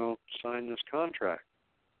I don't sign this contract?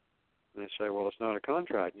 And they say, well, it's not a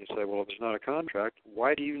contract. And you say, well, if it's not a contract,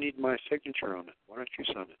 why do you need my signature on it? Why don't you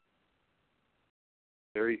sign it?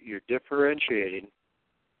 You're differentiating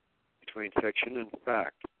between fiction and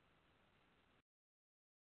fact.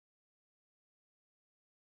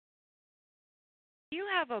 Do you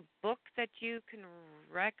have a book that you can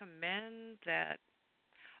recommend that,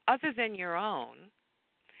 other than your own?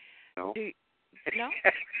 No. No?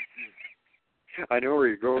 I know where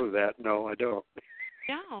you go with that. No, I don't.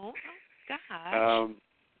 No. Oh, gosh.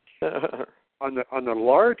 On the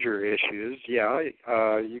larger issues, yeah,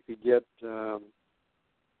 you could get that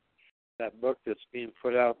book that's being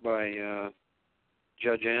put out by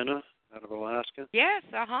Judge Anna out of Alaska. Yes,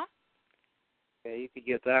 uh-huh. Yeah, you could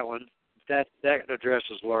get that one. That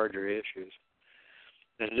addresses larger issues,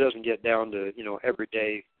 and it doesn't get down to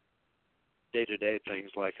everyday, day-to-day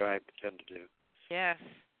things like I tend to do. Yes.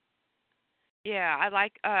 Yeah, I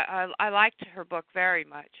liked her book very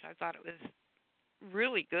much. I thought it was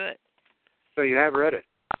really good. So you have read it?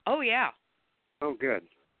 Oh, yeah. Oh, good.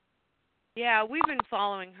 Yeah, we've been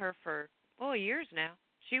following her for, years now.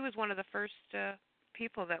 She was one of the first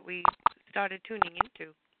people that we started tuning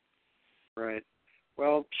into. Right.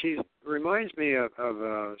 Well, she reminds me of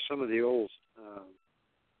some of the old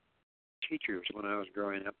teachers when I was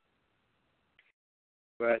growing up.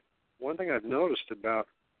 But one thing I've noticed about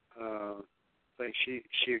she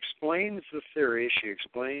explains the theory, she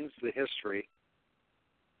explains the history,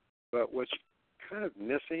 but what's kind of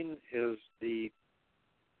missing is the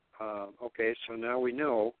okay, so now we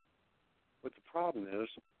know what the problem is.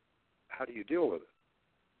 How do you deal with it?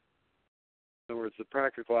 In other words, the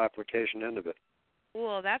practical application end of it.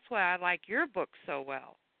 Well, that's why I like your book so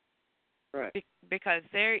well. Right. Because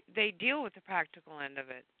they deal with the practical end of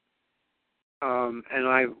it. And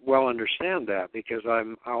I well understand that because I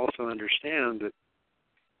also understand that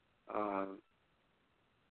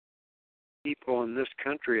people in this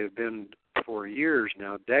country have been, for years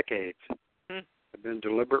now, decades, have been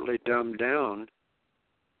deliberately dumbed down,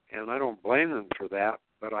 and I don't blame them for that,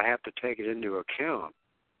 but I have to take it into account.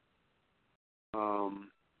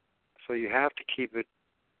 So you have to keep it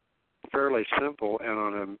fairly simple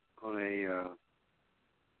and on a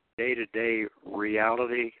day-to-day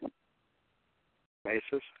reality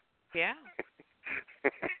basis. Yeah.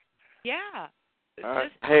 Yeah. All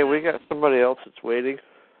right. Hey, we got somebody else that's waiting.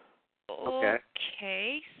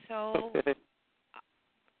 Okay, so Okay.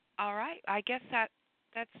 All right. I guess that's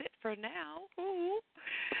it for now. Ooh.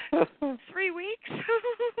 3 weeks.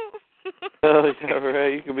 Oh, yeah,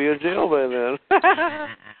 right. You could be in jail by then.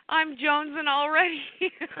 I'm jonesing already.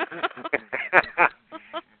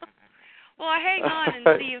 Well, hang on and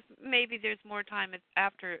see if maybe there's more time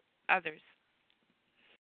after others.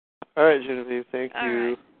 All right, Genevieve, thank All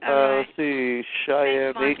you. right. Let's see,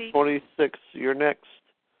 Cheyenne, Thanks, Monty. 826, you're next.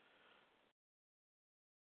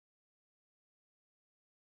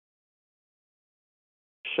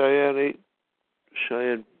 Cheyenne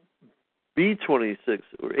B26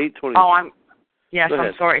 or 826. Oh, yes, Go I'm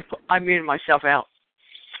ahead. sorry. I muted myself out.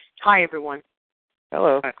 Hi, everyone.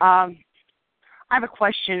 Hello. I have a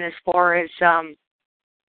question as far as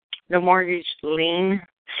the mortgage lien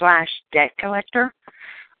 / debt collector.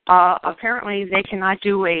 Apparently, they cannot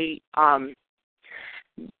do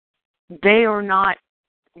they are not,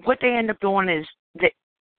 what they end up doing is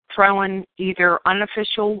throwing either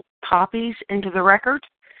unofficial copies into the record,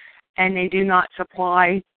 and they do not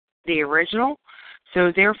supply the original.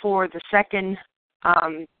 So therefore, the second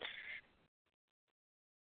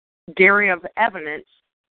dairy of evidence,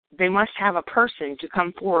 they must have a person to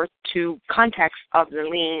come forth to context of the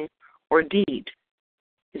lien or deed.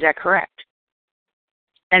 Is that correct?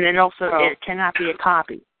 And then also, it cannot be a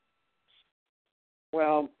copy.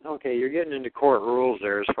 Well, okay, you're getting into court rules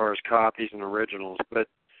there as far as copies and originals, but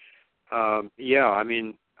yeah, I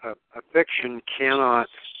mean, a fiction cannot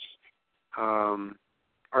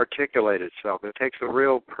articulate itself. It takes a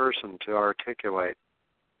real person to articulate.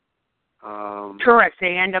 Correct.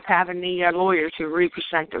 They end up having the lawyer to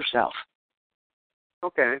represent themselves.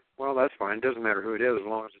 Okay, well, that's fine. It doesn't matter who it is as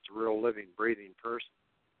long as it's a real living, breathing person.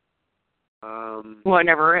 Well, it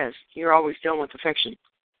never is. You're always dealing with the fiction.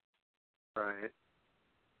 Right.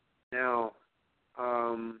 Now,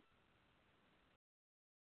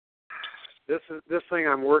 this thing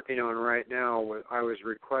I'm working on right now. I was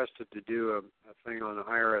requested to do a thing on the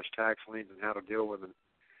IRS tax liens and how to deal with them.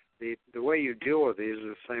 The way you deal with these is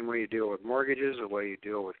the same way you deal with mortgages, the way you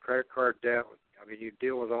deal with credit card debt. I mean, you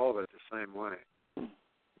deal with all of it the same way.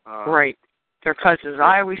 Right. They're cousins.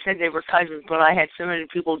 I always said they were cousins, but I had so many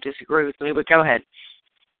people disagree with me. But go ahead.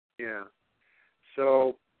 Yeah.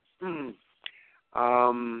 So, one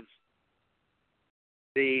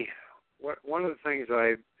of the things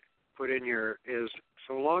I put in here is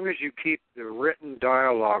so long as you keep the written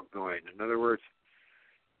dialogue going. In other words,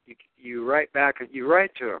 you write back, you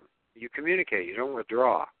write to them, you communicate, you don't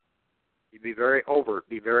withdraw. You be very overt,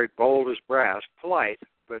 be very bold as brass, polite,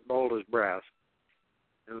 but bold as brass.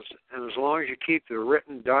 And as long as you keep the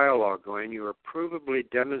written dialogue going, you are provably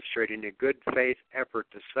demonstrating a good faith effort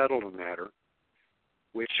to settle the matter,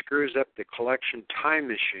 which screws up the collection time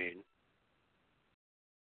machine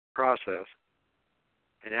process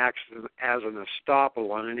and acts as an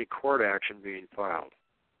estoppel on any court action being filed.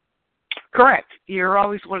 Correct. You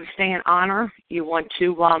always want to stay in honor. You want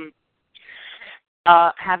to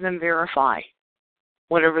have them verify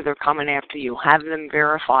whatever they're coming after you. Have them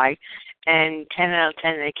verify. And 10 out of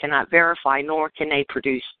 10, they cannot verify, nor can they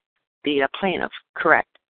produce the plaintiff.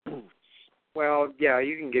 Correct. Well, yeah,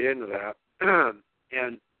 you can get into that.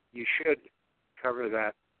 And you should cover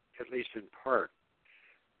that at least in part.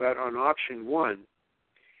 But on option 1,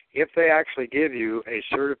 if they actually give you a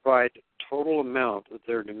certified total amount that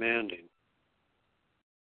they're demanding,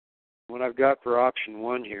 what I've got for option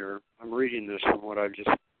 1 here, I'm reading this from what I've just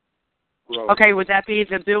wrote. Okay, would that be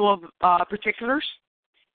the bill of particulars?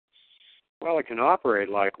 Well, it can operate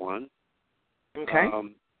like one. Okay.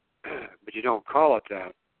 But you don't call it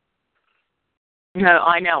that. No,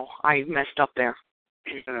 I know. I messed up there.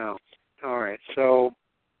 No. All right. So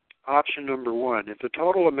option number 1, if the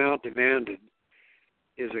total amount demanded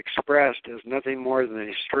is expressed as nothing more than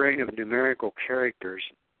a string of numerical characters,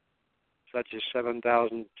 such as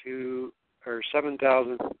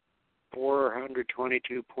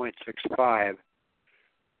 7,422.65,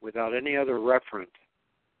 without any other reference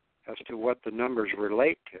as to what the numbers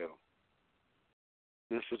relate to.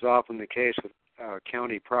 This is often the case with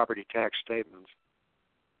county property tax statements.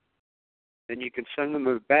 Then you can send them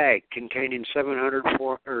a bag containing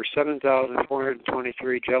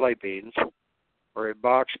 7,423 jelly beans, or a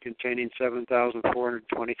box containing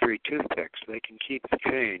 7,423 toothpicks. They can keep the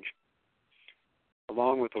change,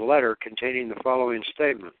 along with a letter containing the following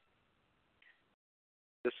statement.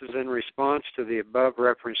 This is in response to the above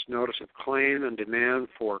referenced notice of claim and demand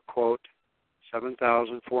for, quote,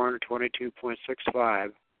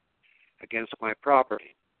 7,422.65 against my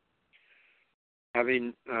property.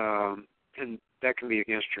 And that can be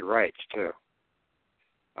against your rights, too.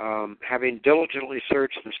 Having diligently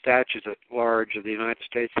searched the statutes at large of the United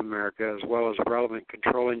States of America, as well as relevant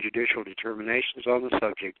controlling judicial determinations on the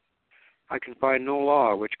subject, I can find no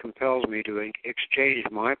law which compels me to exchange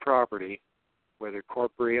my property, whether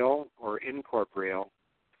corporeal or incorporeal,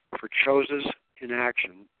 for choses in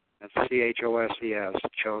action. That's CHOSES,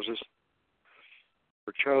 choses.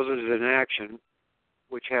 For choses in action,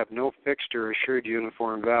 which have no fixed or assured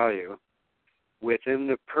uniform value, within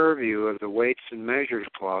the purview of the Weights and Measures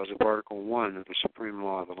Clause of Article 1 of the Supreme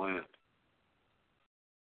Law of the Land.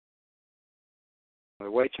 The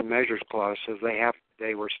Weights and Measures Clause says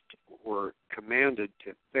they were commanded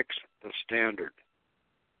to fix the standard.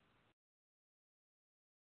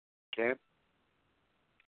 Okay?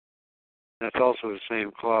 That's also the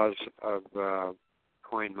same clause of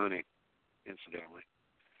coin money, incidentally.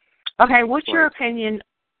 Okay, what's your opinion?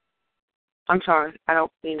 I'm sorry, I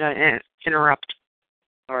don't mean to interrupt.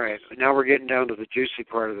 All right, now we're getting down to the juicy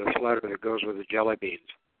part of this letter that goes with the jelly beans.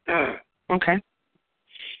 Okay.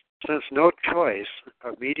 Since no choice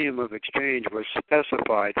of medium of exchange was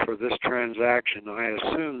specified for this transaction, I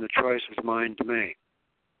assume the choice is mine to make.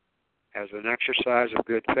 As an exercise of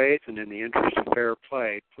good faith and in the interest of fair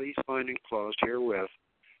play, please find enclosed herewith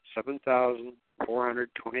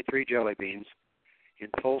 7,423 jelly beans in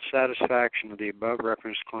full satisfaction of the above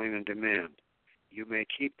referenced claim and demand. You may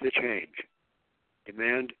keep the change.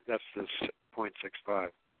 Demand, that's the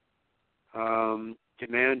 0.65.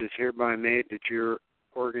 Demand is hereby made that your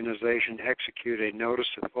organization execute a notice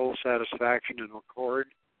of full satisfaction and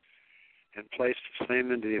accord and place the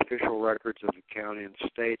same into the official records of the county and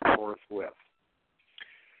state forthwith.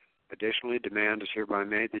 Additionally, demand is hereby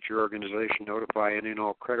made that your organization notify any and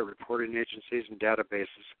all credit reporting agencies and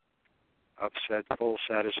databases of said full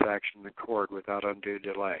satisfaction and accord without undue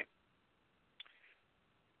delay.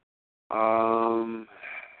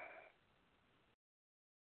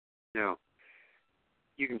 Now,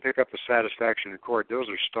 you can pick up the satisfaction accord. Those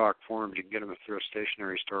are stock forms. You can get them through a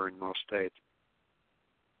stationery store in most states.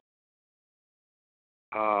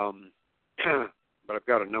 But I've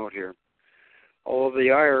got a note here. Although the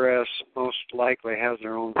IRS most likely has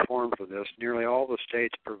their own form for this, nearly all the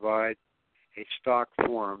states provide a stock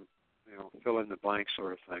form, fill in the blank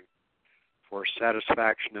sort of thing, for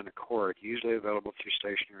satisfaction and accord, usually available through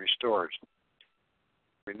stationery stores.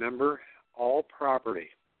 Remember, all property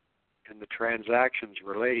and the transactions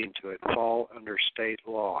relating to it fall under state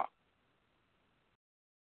law.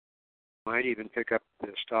 You might even pick up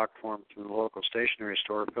the stock form from the local stationery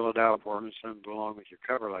store, fill it out for them, and send it along with your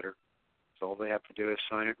cover letter. So all they have to do is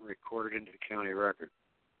sign it and record it into the county record.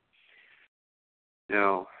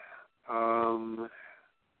 Now,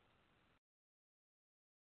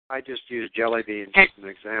 I just used jelly beans as an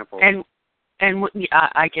example. And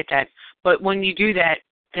I get that. But when you do that,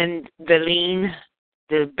 then the lien,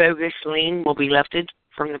 the bogus lien, will be lifted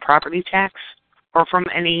from the property tax or from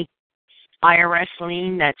any IRS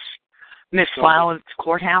lien that's misfiled at the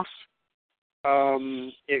courthouse?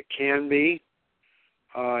 It can be.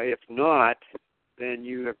 If not, then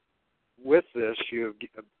you have, with this, you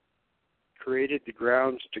have created the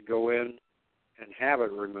grounds to go in and have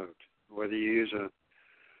it removed, whether you use a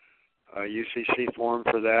UCC form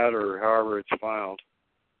for that or however it's filed.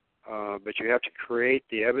 But you have to create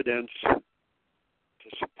the evidence to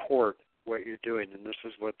support what you're doing, and this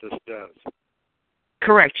is what this does.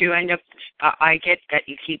 Correct. You end up. I get that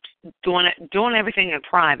you keep doing everything in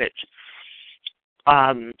private.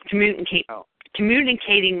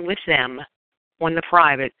 Communicating with them on the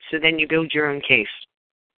private, so then you build your own case.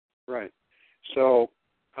 Right. So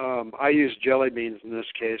I use jelly beans in this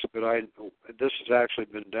case, but this has actually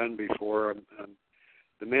been done before.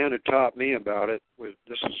 The man who taught me about it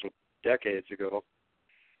this was decades ago.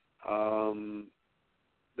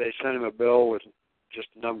 They sent him a bill with just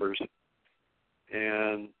numbers,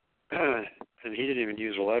 and he didn't even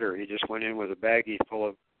use a letter. He just went in with a baggie full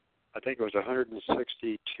of, I think it was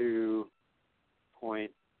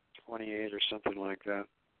 162.28 or something like that.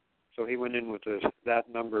 So he went in with that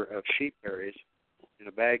number of sheep berries in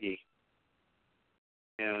a baggie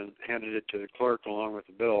and handed it to the clerk along with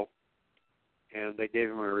the bill, and they gave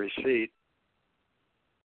him a receipt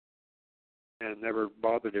and never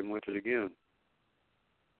bothered him with it again.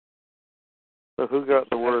 So who got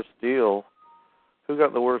the worst deal? Who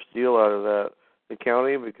got the worst deal out of that? The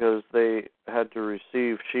county because they had to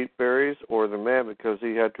receive sheep berries, or the man because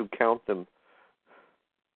he had to count them?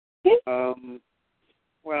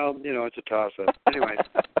 Well, it's a toss-up. Anyway,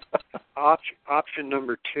 option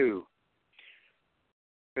number 2.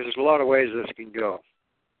 There's a lot of ways this can go.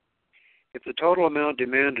 If the total amount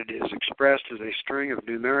demanded is expressed as a string of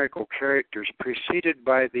numerical characters preceded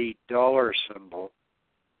by the dollar symbol,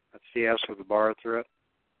 that's the S with a bar through it,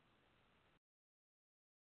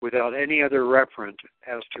 without any other reference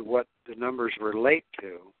as to what the numbers relate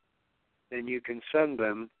to, then you can send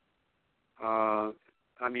them,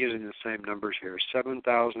 I'm using the same numbers here,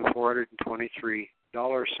 7,423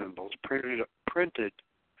 dollar symbols printed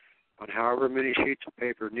on however many sheets of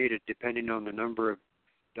paper needed depending on the number of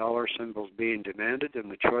dollar symbols being demanded and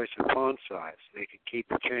the choice of font size. They can keep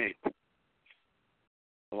the change,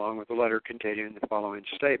 along with a letter containing the following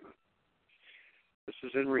statement. This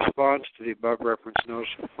is in response to the above referenced notice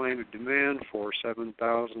of claim of demand for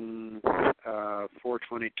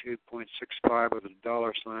 7,422.65 with a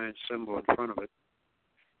dollar sign symbol in front of it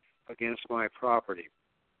against my property.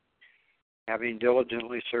 Having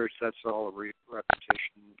diligently searched, that's all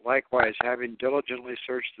repetition. Likewise, having diligently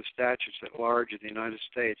searched the statutes at large of the United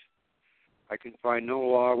States, I can find no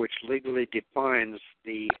law which legally defines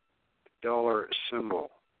the dollar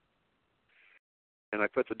symbol. And I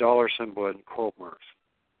put the dollar symbol in quote marks.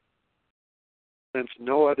 Since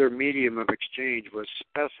no other medium of exchange was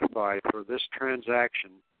specified for this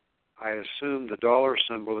transaction, I assume the dollar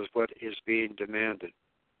symbol is what is being demanded.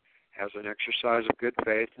 As an exercise of good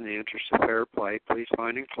faith in the interest of fair play, please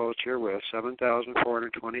find enclosed herewith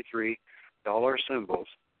 7,423 dollar symbols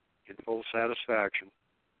in full satisfaction.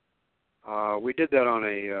 We did that on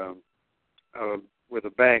with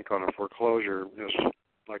a bank on a foreclosure. It was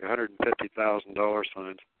like $150,000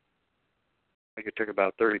 signed. I think it took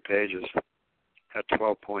about 30 pages at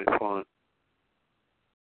 12-point font.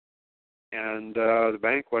 And the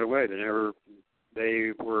bank went away.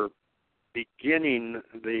 They were beginning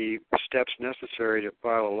the steps necessary to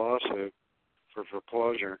file a lawsuit for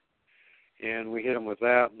foreclosure. And we hit them with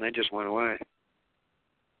that, and they just went away.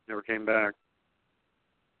 Never came back.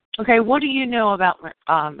 Okay, what do you know about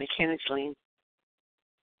mechanics lien?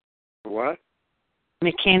 What?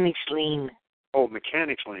 Mechanics lien. Oh,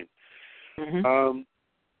 mechanics lien. Mm-hmm.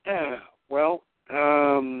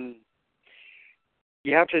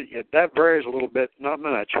 You have to. That varies a little bit, not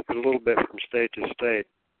much, but a little bit from state to state.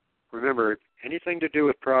 Remember, anything to do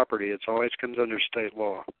with property, it always comes under state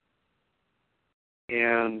law.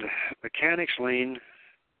 And mechanics lien,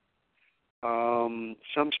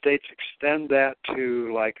 some states extend that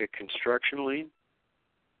to like a construction lien,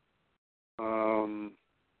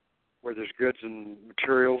 where there's goods and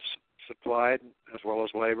materials supplied as well as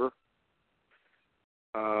labor.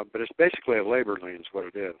 But it's basically a labor lien is what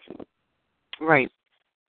it is. Right.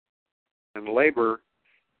 And labor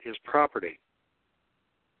is property.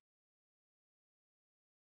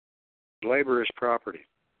 Labor is property.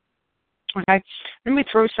 Okay. Let me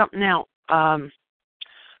throw something out.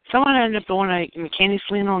 Someone ended up doing a mechanics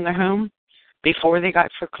lien on their home before they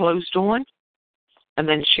got foreclosed on, and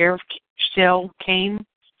then the sheriff still came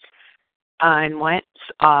and went.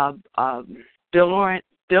 Builder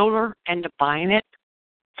ended up buying it,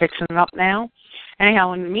 fixing it up now.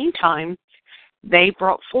 Anyhow, in the meantime, they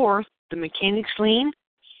brought forth the mechanics lien,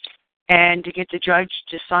 and to get the judge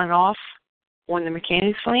to sign off on the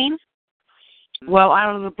mechanics lien. Well,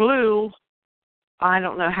 out of the blue, I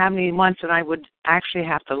don't know how many months that I would actually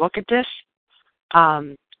have to look at this.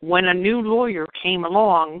 When a new lawyer came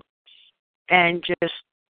along and just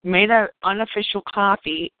made an unofficial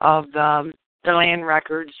copy of the land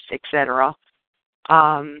records, etc.,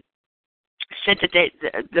 said that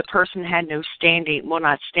the person had no standing, well,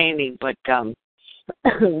 not standing, but they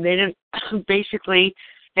didn't, basically,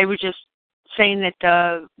 they were just saying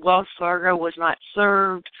that Wells Fargo was not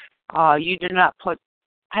served. You did not put,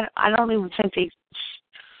 I don't even think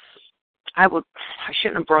I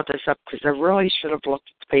shouldn't have brought this up because I really should have looked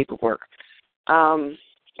at the paperwork. So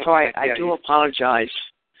I do apologize.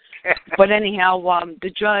 But anyhow,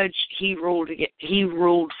 the judge, he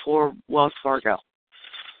ruled for Wells Fargo.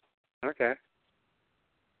 Okay.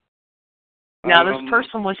 Now, this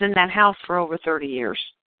person was in that house for over 30 years.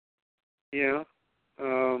 Yeah.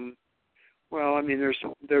 Well, I mean,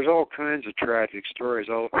 there's all kinds of tragic stories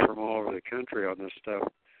from all over the country on this stuff.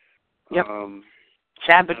 Yep.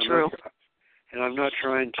 Sad but true. And I'm not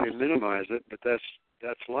trying to minimize it, but that's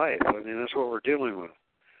life. I mean, that's what we're dealing with.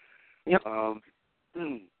 Yep.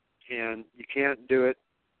 And you can't do it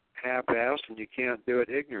half-assed, and you can't do it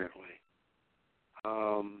ignorantly.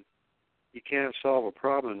 You can't solve a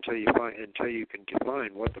problem until you can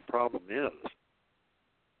define what the problem is.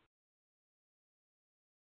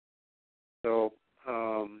 So,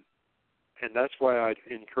 and that's why I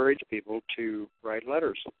encourage people to write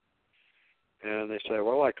letters. And they say,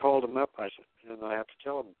 well, I called them up. And I have to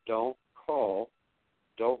tell them, don't call,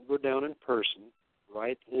 don't go down in person,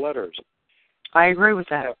 write letters. I agree with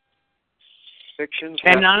that. Fictions.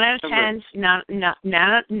 And 9 out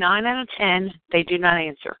of 10, they do not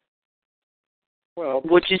answer. Well,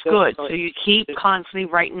 which is good. So you keep constantly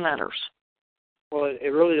writing letters. Well, it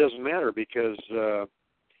really doesn't matter because the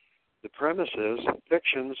premise is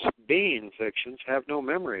fictions, being fictions, have no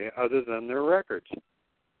memory other than their records.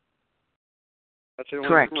 That's the only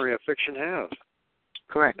Correct. memory a fiction has.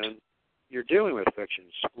 Correct. And you're dealing with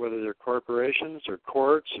fictions, whether they're corporations or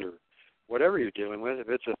courts or whatever you're dealing with. If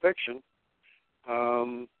it's a fiction,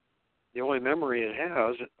 the only memory it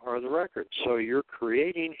has are the records. So you're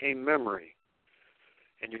creating a memory.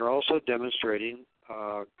 And you're also demonstrating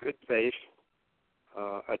good faith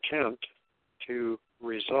attempt to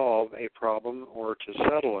resolve a problem or to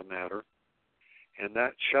settle a matter. And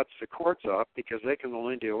that shuts the courts up because they can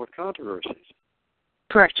only deal with controversies.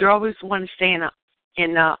 Correct. You always want to stay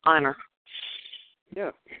in honor.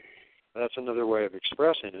 Yeah, that's another way of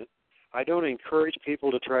expressing it. I don't encourage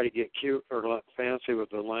people to try to get cute or fancy with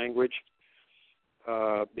the language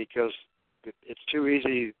because it's too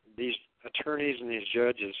easy. These attorneys and these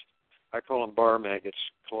judges, I call them bar maggots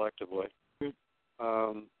collectively.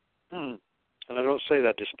 And I don't say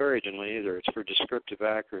that disparagingly either. It's for descriptive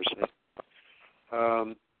accuracy.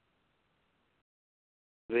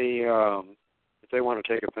 If they want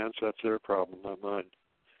to take offense, that's their problem, not mine.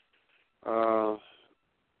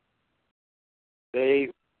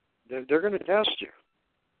 They're going to test you,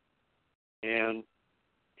 and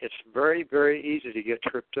it's very, very easy to get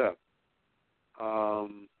tripped up.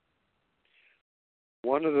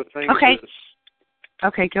 One of the things is...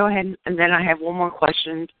 Okay, go ahead, and then I have one more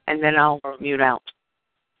question, and then I'll mute out.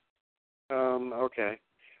 Okay.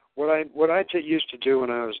 What I used to do when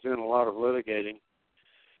I was doing a lot of litigating,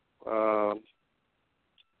 to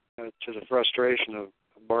the frustration of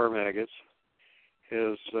bar maggots,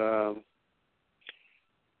 is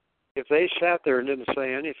if they sat there and didn't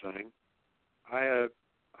say anything, I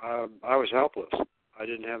was helpless. I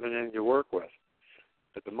didn't have anything to work with.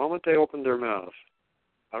 But the moment they opened their mouth,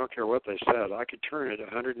 I don't care what they said, I could turn it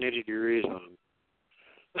 180 degrees on them.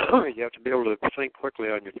 You have to be able to think quickly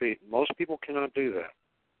on your feet. Most people cannot do that,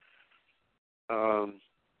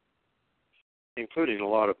 including a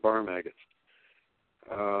lot of bar maggots.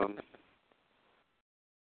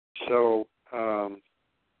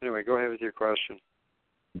 Anyway, go ahead with your question.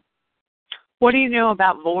 What do you know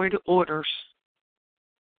about void orders?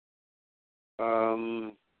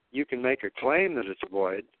 You can make a claim that it's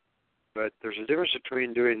void, but there's a difference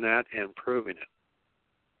between doing that and proving it.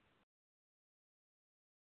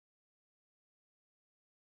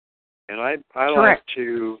 And I like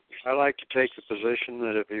to take the position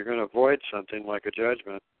that if you're going to void something like a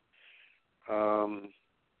judgment,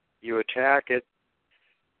 you attack it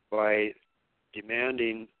by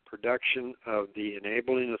demanding production of the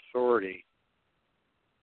enabling authority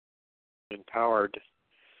empowered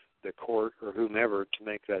the court or whomever to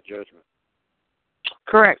make that judgment.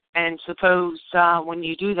 Correct. And suppose when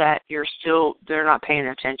you do that, they're not paying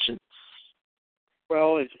attention.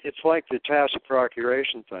 Well, it's like the tacit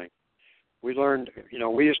procuration thing. We learned,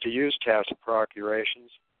 we used to use tacit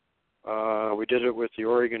procurations. We did it with the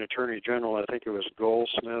Oregon Attorney General. I think it was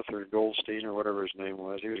Goldsmith or Goldstein or whatever his name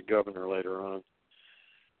was. He was governor later on.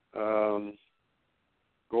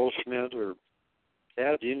 Goldschmidt or...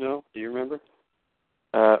 Dad, do you know? Do you remember?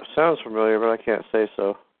 Sounds familiar, but I can't say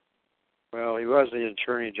so. Well, he was the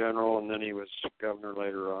Attorney General, and then he was governor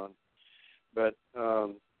later on. But,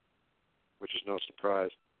 which is no surprise.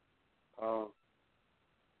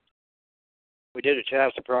 We did a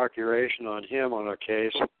tacit procuration on him on a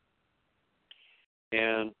case,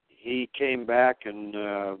 and he came back and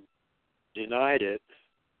denied it.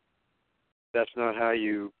 That's not how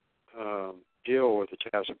you deal with a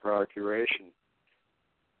tacit procuration.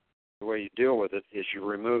 The way you deal with it is you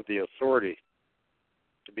remove the authority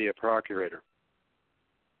to be a procurator.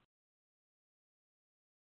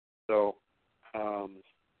 So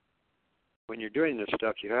when you're doing this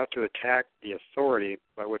stuff, you have to attack the authority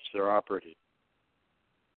by which they're operating.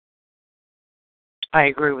 I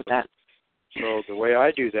agree with that. So the way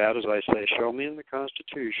I do that is I say, show me in the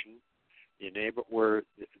Constitution where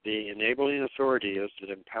the enabling authority is that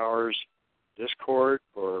empowers this court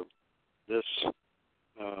or this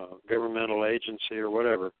governmental agency or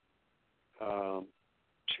whatever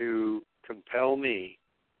to compel me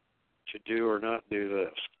to do or not do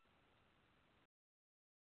this.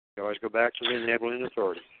 You always go back to the enabling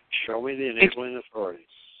authority. Show me the enabling authority.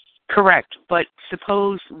 Correct. But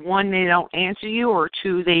suppose, one, they don't answer you, or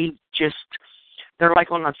two, they're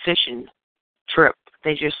like on a fishing trip.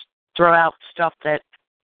 They just throw out stuff that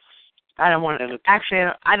I don't want to...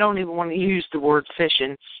 Actually, I don't even want to use the word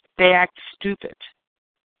fishing. They act stupid.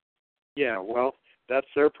 Yeah, well, that's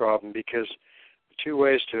their problem, because two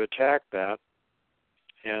ways to attack that,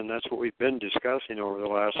 and that's what we've been discussing over the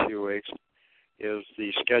last few weeks, is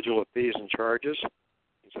the schedule of fees and charges.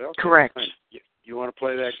 You say, okay, correct. Fine. You want to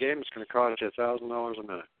play that game? It's going to cost you $1,000 a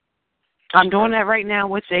minute. I'm doing that right now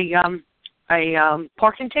with a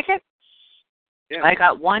parking ticket. Yeah. I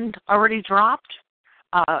got one already dropped.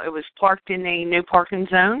 It was parked in a no parking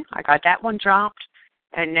zone. I got that one dropped,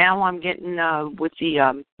 and now I'm getting with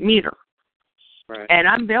the meter. Right. And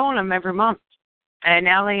I'm billing them every month. And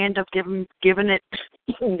now they end up giving it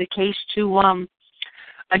the case to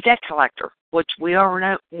a debt collector, which we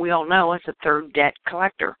all know is a third debt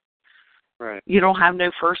collector. Right. You don't have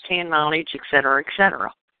no first-hand knowledge, et cetera, et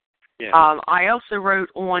cetera. Yeah. I also wrote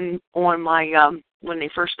on my when they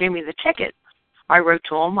first gave me the ticket, I wrote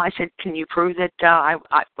to them. I said, can you prove that I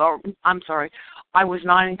was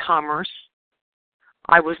not in commerce.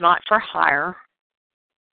 I was not for hire.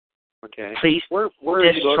 Okay. Please where are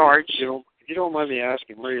discharge. You located? If you don't mind me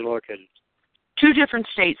asking, where are you located? 2 different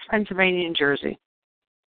states, Pennsylvania and Jersey.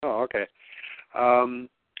 Oh, okay. I'll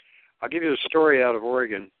give you a story out of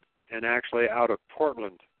Oregon, and actually out of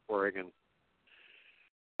Portland, Oregon.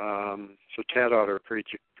 So Ted ought to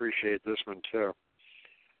appreciate this one, too.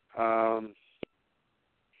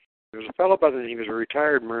 There was a fellow by the name, he was a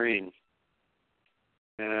retired Marine,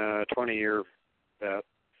 20-year vet.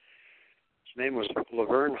 His name was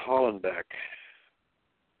Laverne Hollenbeck.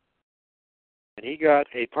 And he got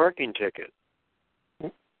a parking ticket,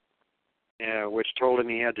 which told him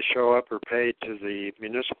he had to show up or pay to the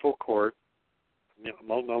municipal court,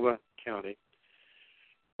 Multnomah County,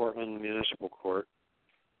 Portland Municipal Court.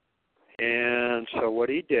 And so what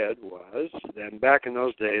he did was, then back in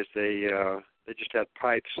those days, they just had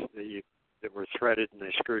pipes that were threaded and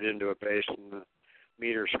they screwed into a base, and the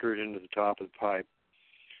meter screwed into the top of the pipe.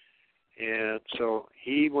 And so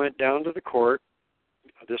he went down to the court,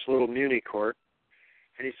 this little muni court,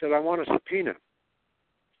 and he said, I want a subpoena.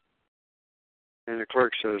 And the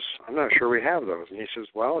clerk says, I'm not sure we have those. And he says,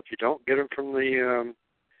 well, if you don't get them from the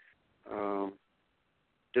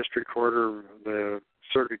district court or the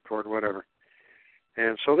circuit court, whatever.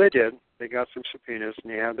 And so they did. They got some subpoenas,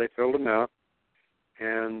 and they filled them out.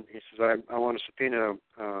 And he says, I want a subpoena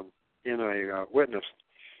in a witness.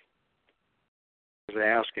 They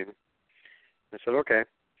asked him. I said, okay.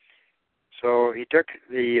 So he took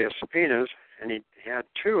the subpoenas, and he had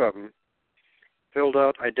 2 of them filled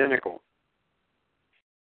out identical.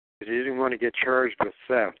 He didn't want to get charged with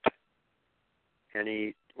theft. And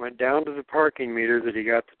he went down to the parking meter that he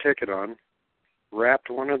got the ticket on, wrapped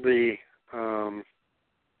one of the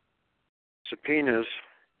subpoenas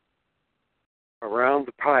around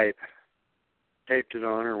the pipe, taped it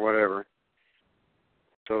on or whatever,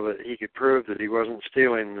 so that he could prove that he wasn't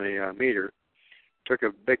stealing the meter. Took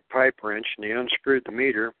a big pipe wrench and he unscrewed the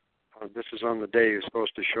meter. This is on the day he was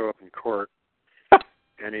supposed to show up in court.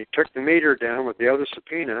 And he took the meter down with the other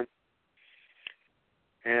subpoena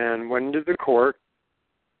and went into the court,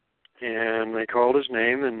 and they called his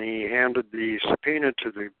name, and he handed the subpoena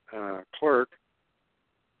to the clerk,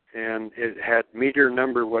 and it had meter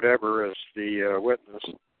number whatever as the witness.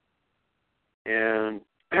 And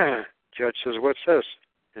judge says, what's this?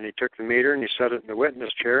 And he took the meter and he set it in the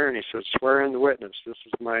witness chair, and he said, swear in the witness. This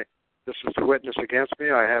is the witness against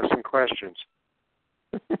me. I have some questions.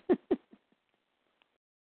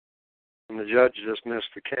 And the judge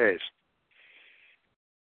dismissed the case.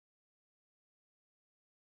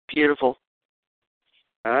 Beautiful.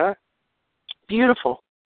 Huh? Beautiful.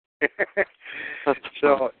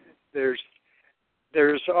 So there's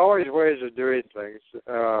always ways of doing things.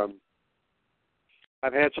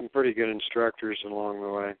 I've had some pretty good instructors along the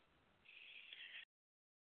way.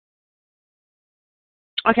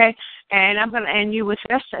 Okay, and I'm going to end you with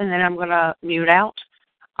this, and then I'm going to mute out.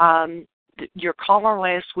 Your caller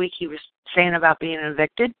last week, he was saying about being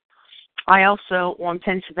evicted. I also, on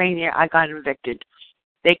Pennsylvania, I got evicted.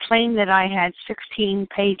 They claimed that I had 16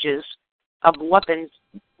 pages of weapons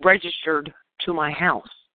registered to my house.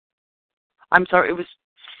 I'm sorry, it was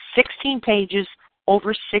 16 pages,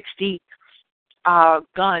 over 60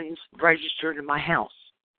 guns registered in my house.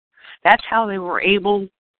 That's how they were able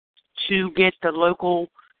to get the local,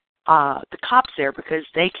 the cops there, because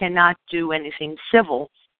they cannot do anything civil.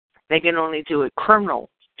 They can only do it criminal.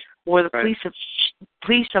 Or the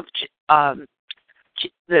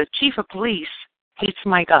the chief of police hates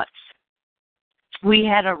my guts. We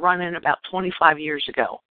had a run-in about 25 years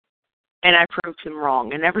ago, and I proved him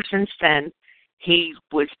wrong. And ever since then, he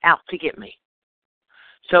was out to get me.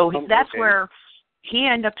 So that's where he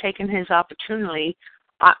ended up taking his opportunity.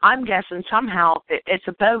 I'm guessing somehow it's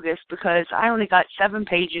a bogus, because I only got 7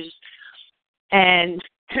 pages, and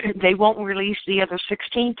they won't release the other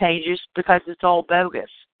 16 pages because it's all bogus.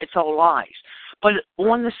 It's all lies. But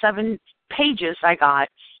on the 7 pages I got,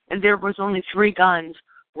 and there was only 3 guns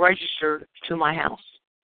registered to my house.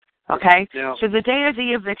 Okay? Yeah. So the day of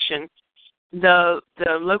the eviction, the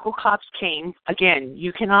local cops came. Again,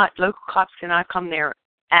 local cops cannot come there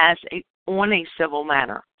on a civil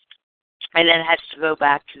matter. And then it has to go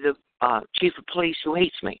back to the chief of police, who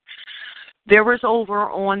hates me. There was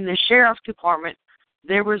on the sheriff's department,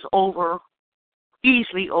 there was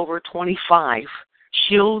easily over 25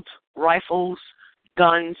 shields, rifles,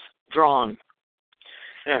 guns drawn.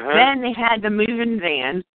 Uh-huh. Then they had the moving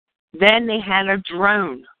van. Then they had a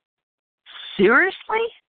drone. Seriously?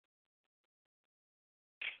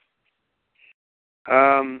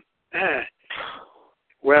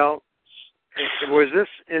 Well, was this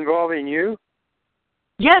involving you?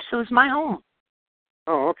 Yes, it was my home.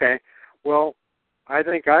 Oh, okay. Well, I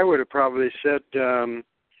think I would have probably said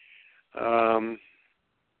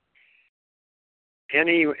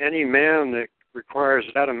any man that requires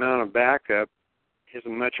that amount of backup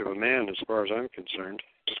isn't much of a man as far as I'm concerned.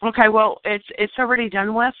 Okay, well, it's already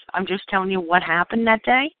done with. I'm just telling you what happened that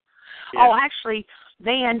day. Yeah. Oh, actually,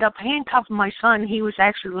 they end up handcuffing my son. He was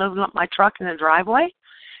actually loading up my truck in the driveway.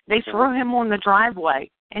 They threw him on the driveway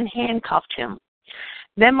and handcuffed him.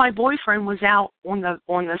 Then my boyfriend was out on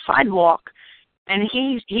the sidewalk, and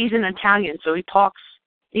he's an Italian, so he talks.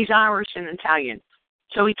 He's Irish and Italian,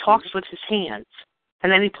 so he talks with his hands,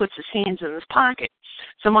 and then he puts his hands in his pocket.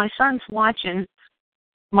 So my son's watching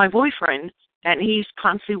my boyfriend, and he's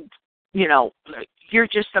constantly, you're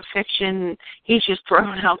just a fiction. He's just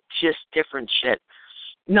throwing out just different shit,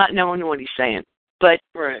 not knowing what he's saying. But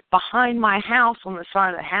behind my house, on the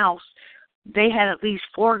side of the house, they had at least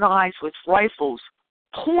 4 guys with rifles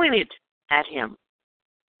pointed at him,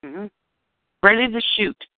 ready to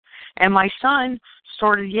shoot. And my son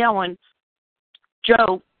started yelling,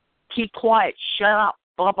 "Joe, keep quiet, shut up,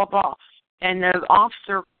 blah, blah, blah." And the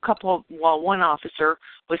officer, one officer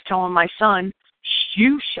was telling my son,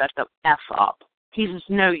 "You shut the F up." He says,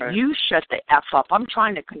 "No, you shut the F up. I'm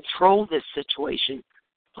trying to control this situation.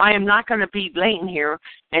 I am not going to be laying here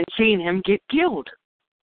and seeing him get killed."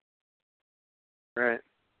 Right.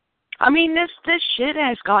 I mean, this shit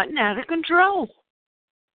has gotten out of control.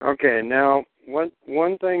 Okay, now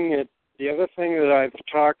the other thing that I've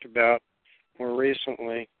talked about more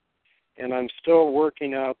recently, and I'm still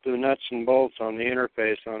working out the nuts and bolts on the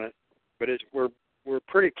interface on it, but we're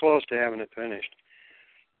pretty close to having it finished.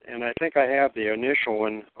 And I think I have the initial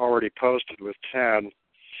one already posted with Tad,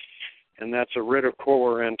 and that's a writ of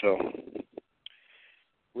quo rento.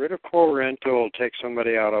 Writ of quo rento will take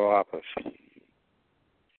somebody out of office.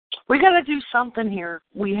 We got to do something here.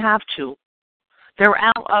 We have to. They're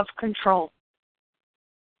out of control.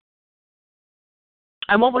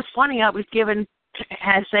 And what was funny, I was given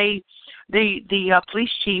as the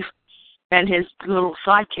police chief and his little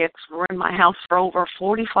sidekicks were in my house for over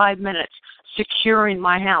 45 minutes securing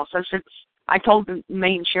my house. I told the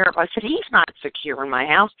main sheriff, I said, he's not securing my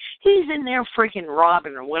house. He's in there freaking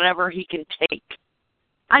robbing or whatever he can take.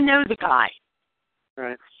 I know the guy.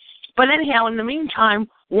 Right. But anyhow, in the meantime,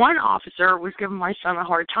 one officer was giving my son a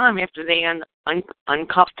hard time after they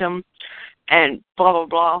uncuffed him and blah, blah,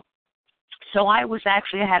 blah. So I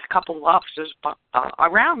had a couple of officers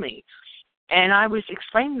around me, and I was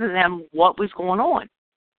explaining to them what was going on.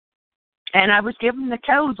 And I was giving them the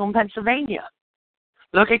codes on Pennsylvania.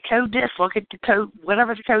 Look at code this, look at the code,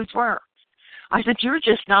 whatever the codes were. I said, you're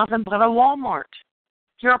just nothing but a Walmart.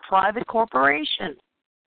 You're a private corporation.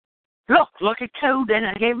 Look at code, and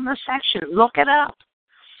I gave them a section. Look it up.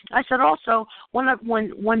 I said also, when a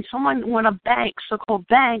bank, so-called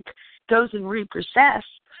bank, goes and repossess,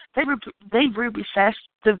 they repossess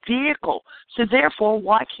the vehicle. So therefore,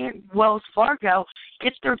 why can't Wells Fargo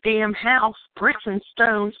get their damn house, bricks and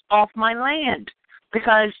stones, off my land?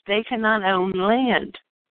 Because they cannot own land.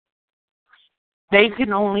 They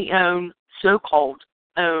can only so-called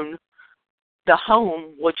own the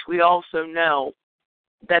home, which we also know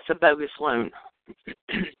that's a bogus loan.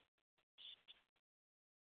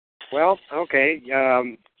 Well, okay.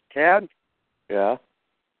 Tad? Yeah?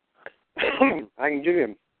 I can give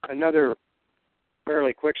you another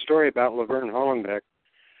fairly quick story about Laverne Hollenbeck.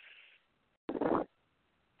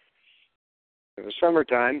 It was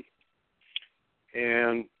summertime,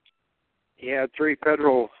 and he had 3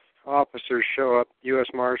 federal officers show up, U.S.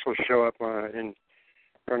 Marshals show up in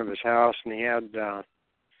front of his house, and he had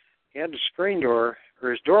the screen door,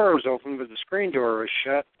 or his door was open, but the screen door was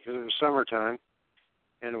shut because it was summertime,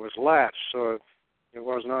 and it was latched, so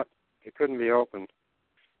it couldn't be opened.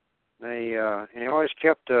 And he always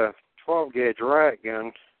kept a 12-gauge riot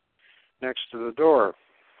gun next to the door,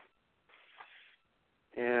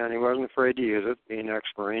 and he wasn't afraid to use it, being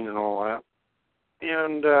ex-Marine and all that.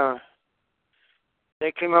 And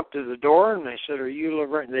they came up to the door, and they said, "Are you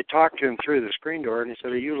Laverne?" They talked to him through the screen door, and he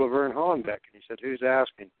said, "Are you Laverne Hollenbeck?" And he said, "Who's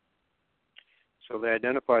asking?" So they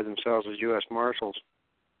identified themselves as U.S. Marshals.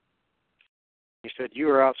 He said, "You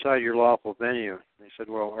are outside your lawful venue." They said,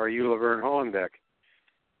 "Well, are you Laverne Hollenbeck?"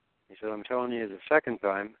 He said, "I'm telling you the second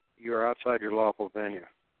time, you are outside your lawful venue."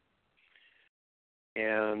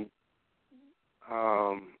 And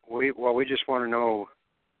we just want to know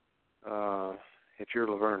if you're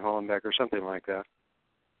Laverne Hollenbeck or something like that.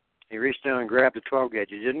 He reached down and grabbed the 12 gauge.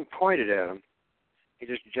 He didn't point it at him.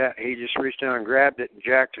 He just reached down and grabbed it and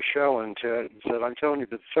jacked a shell into it and said, "I'm telling you,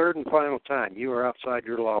 the third and final time, you are outside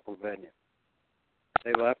your lawful venue."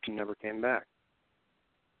 They left and never came back.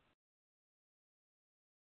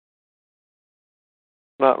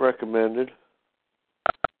 Not recommended.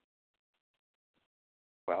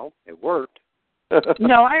 Well, it worked.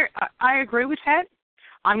 No, I agree with that.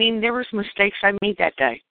 I mean, there was mistakes I made that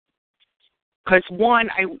day. Because one,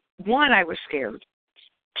 I was scared.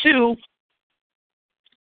 Two,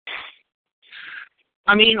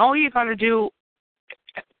 I mean, all you got to do,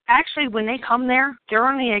 actually, when they come there, they're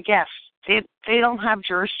only a guest. They don't have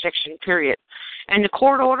jurisdiction, period. And the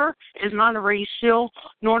court order is not a raised seal,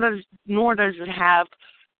 nor does it have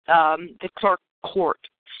the clerk court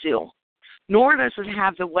seal, nor does it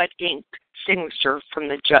have the wet ink signature from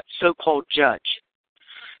the so-called judge.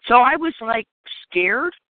 So I was, like,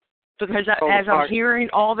 scared because as I'm hearing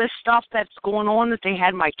all this stuff that's going on, that they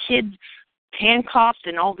had my kids handcuffed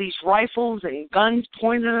and all these rifles and guns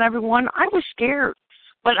pointed at everyone, I was scared.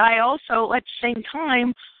 But I also, at the same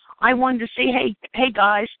time, I wanted to say, hey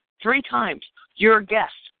guys, 3 times, you're a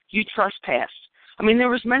guest. You trespassed. I mean, there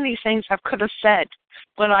was many things I could have said,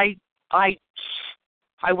 but I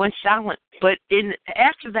went silent. But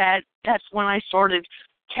after that, that's when I started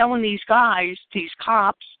telling these guys, these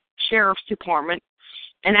cops, sheriff's department,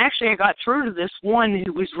 and actually I got through to this one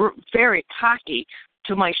who was very cocky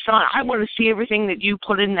to my son. I want to see everything that you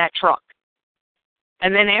put in that truck.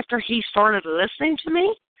 And then after he started listening to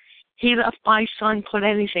me, he let my son put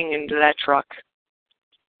anything into that truck.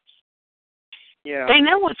 Yeah. They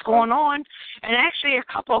know what's going on. And actually a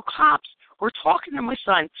couple of cops were talking to my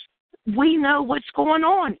son. We know what's going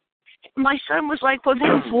on. My son was like, well,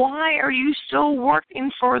 then why are you still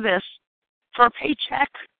working for this? For a paycheck?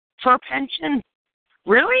 For a pension?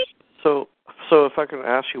 Really? So if I can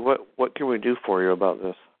ask you, what can we do for you about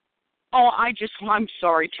this? Oh, I'm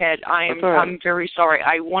sorry, Ted. I'm very sorry.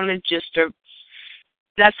 I wanted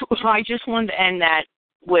I just wanted to end that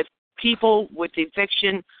with people with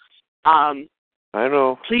eviction. I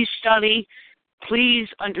know. Please study. Please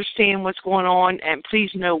understand what's going on, and please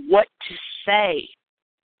know what to say.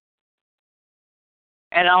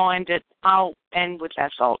 And I'll end with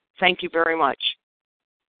that thought. Thank you very much.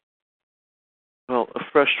 Well, a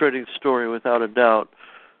frustrating story without a doubt.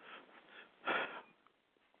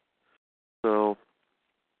 So,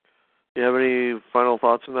 do you have any final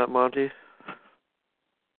thoughts on that, Monty?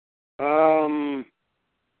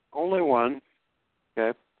 Only one.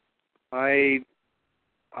 Okay.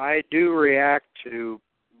 I do react to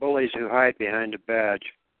bullies who hide behind a badge.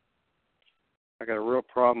 I got a real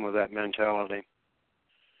problem with that mentality.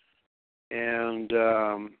 And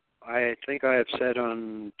I think I have said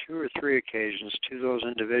on 2 or 3 occasions to those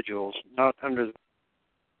individuals, not under,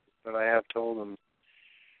 but I have told them,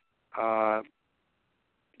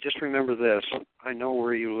 just remember this, I know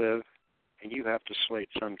where you live, and you have to slate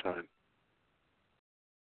sometime.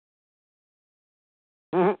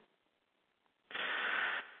 Mm-hmm.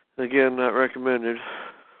 Again, not recommended.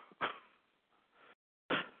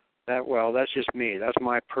 That's just me. That's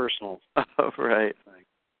my personal right. thing.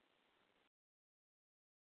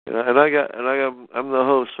 And I'm the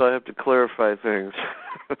host, so I have to clarify things.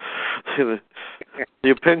 The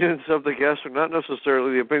opinions of the guests are not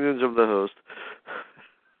necessarily the opinions of the host.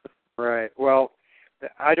 Right. Well,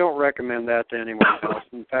 I don't recommend that to anyone else.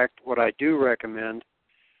 In fact, what I do recommend,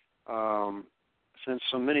 since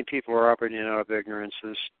so many people are operating out of ignorance,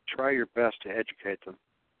 is try your best to educate them.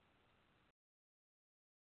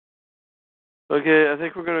 Okay, I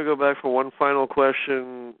think we're going to go back for one final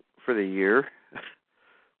question for the year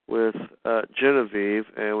with Genevieve,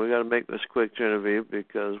 and we got to make this quick, Genevieve,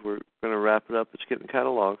 because we're going to wrap it up. It's getting kind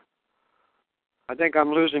of long. I think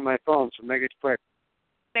I'm losing my phone, so make it quick.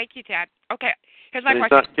 Thank you, Ted. Okay, here's my He's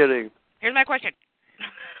question. not kidding. Here's my question.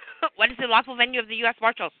 What is the lawful venue of the U.S.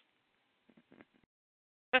 Marshals?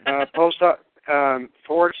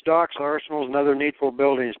 Forts, docks, arsenals, and other needful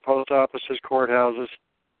buildings, post offices, courthouses,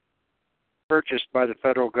 purchased by the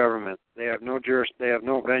federal government. They have no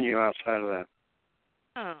venue outside of that.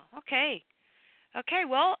 Oh, okay. Okay,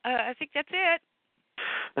 well, I think that's it.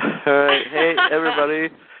 All right. Hey, everybody.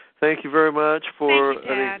 Thank you very much for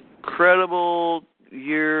an incredible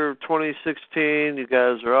year 2016. You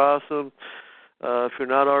guys are awesome. If you're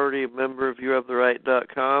not already a member of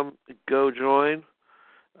youhavethe.right.com, go join.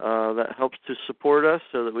 That helps to support us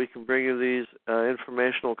so that we can bring you these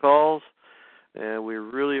informational calls, and we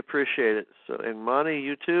really appreciate it. So, and Monty,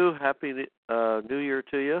 you too, happy New Year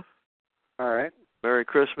to you. All right. Merry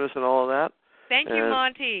Christmas and all of that. Thank you,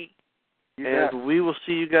 Monty. And we will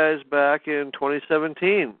see you guys back in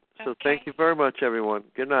 2017. So thank you very much, everyone.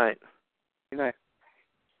 Good night. Good night.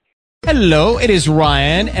 Hello, it is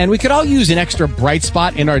Ryan, and we could all use an extra bright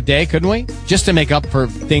spot in our day, couldn't we? Just to make up for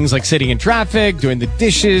things like sitting in traffic, doing the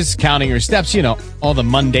dishes, counting your steps, you know, all the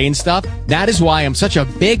mundane stuff. That is why I'm such a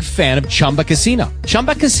big fan of Chumba Casino.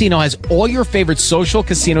 Chumba Casino has all your favorite social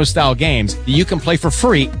casino-style games that you can play for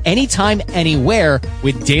free anytime, anywhere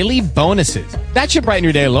with daily bonuses. That should brighten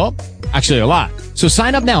your day a little. Actually, a lot. So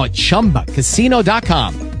sign up now at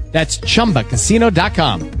ChumbaCasino.com. That's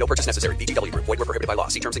ChumbaCasino.com. No purchase necessary. VGW Group. Void where prohibited by law.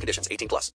 See terms and conditions. 18+.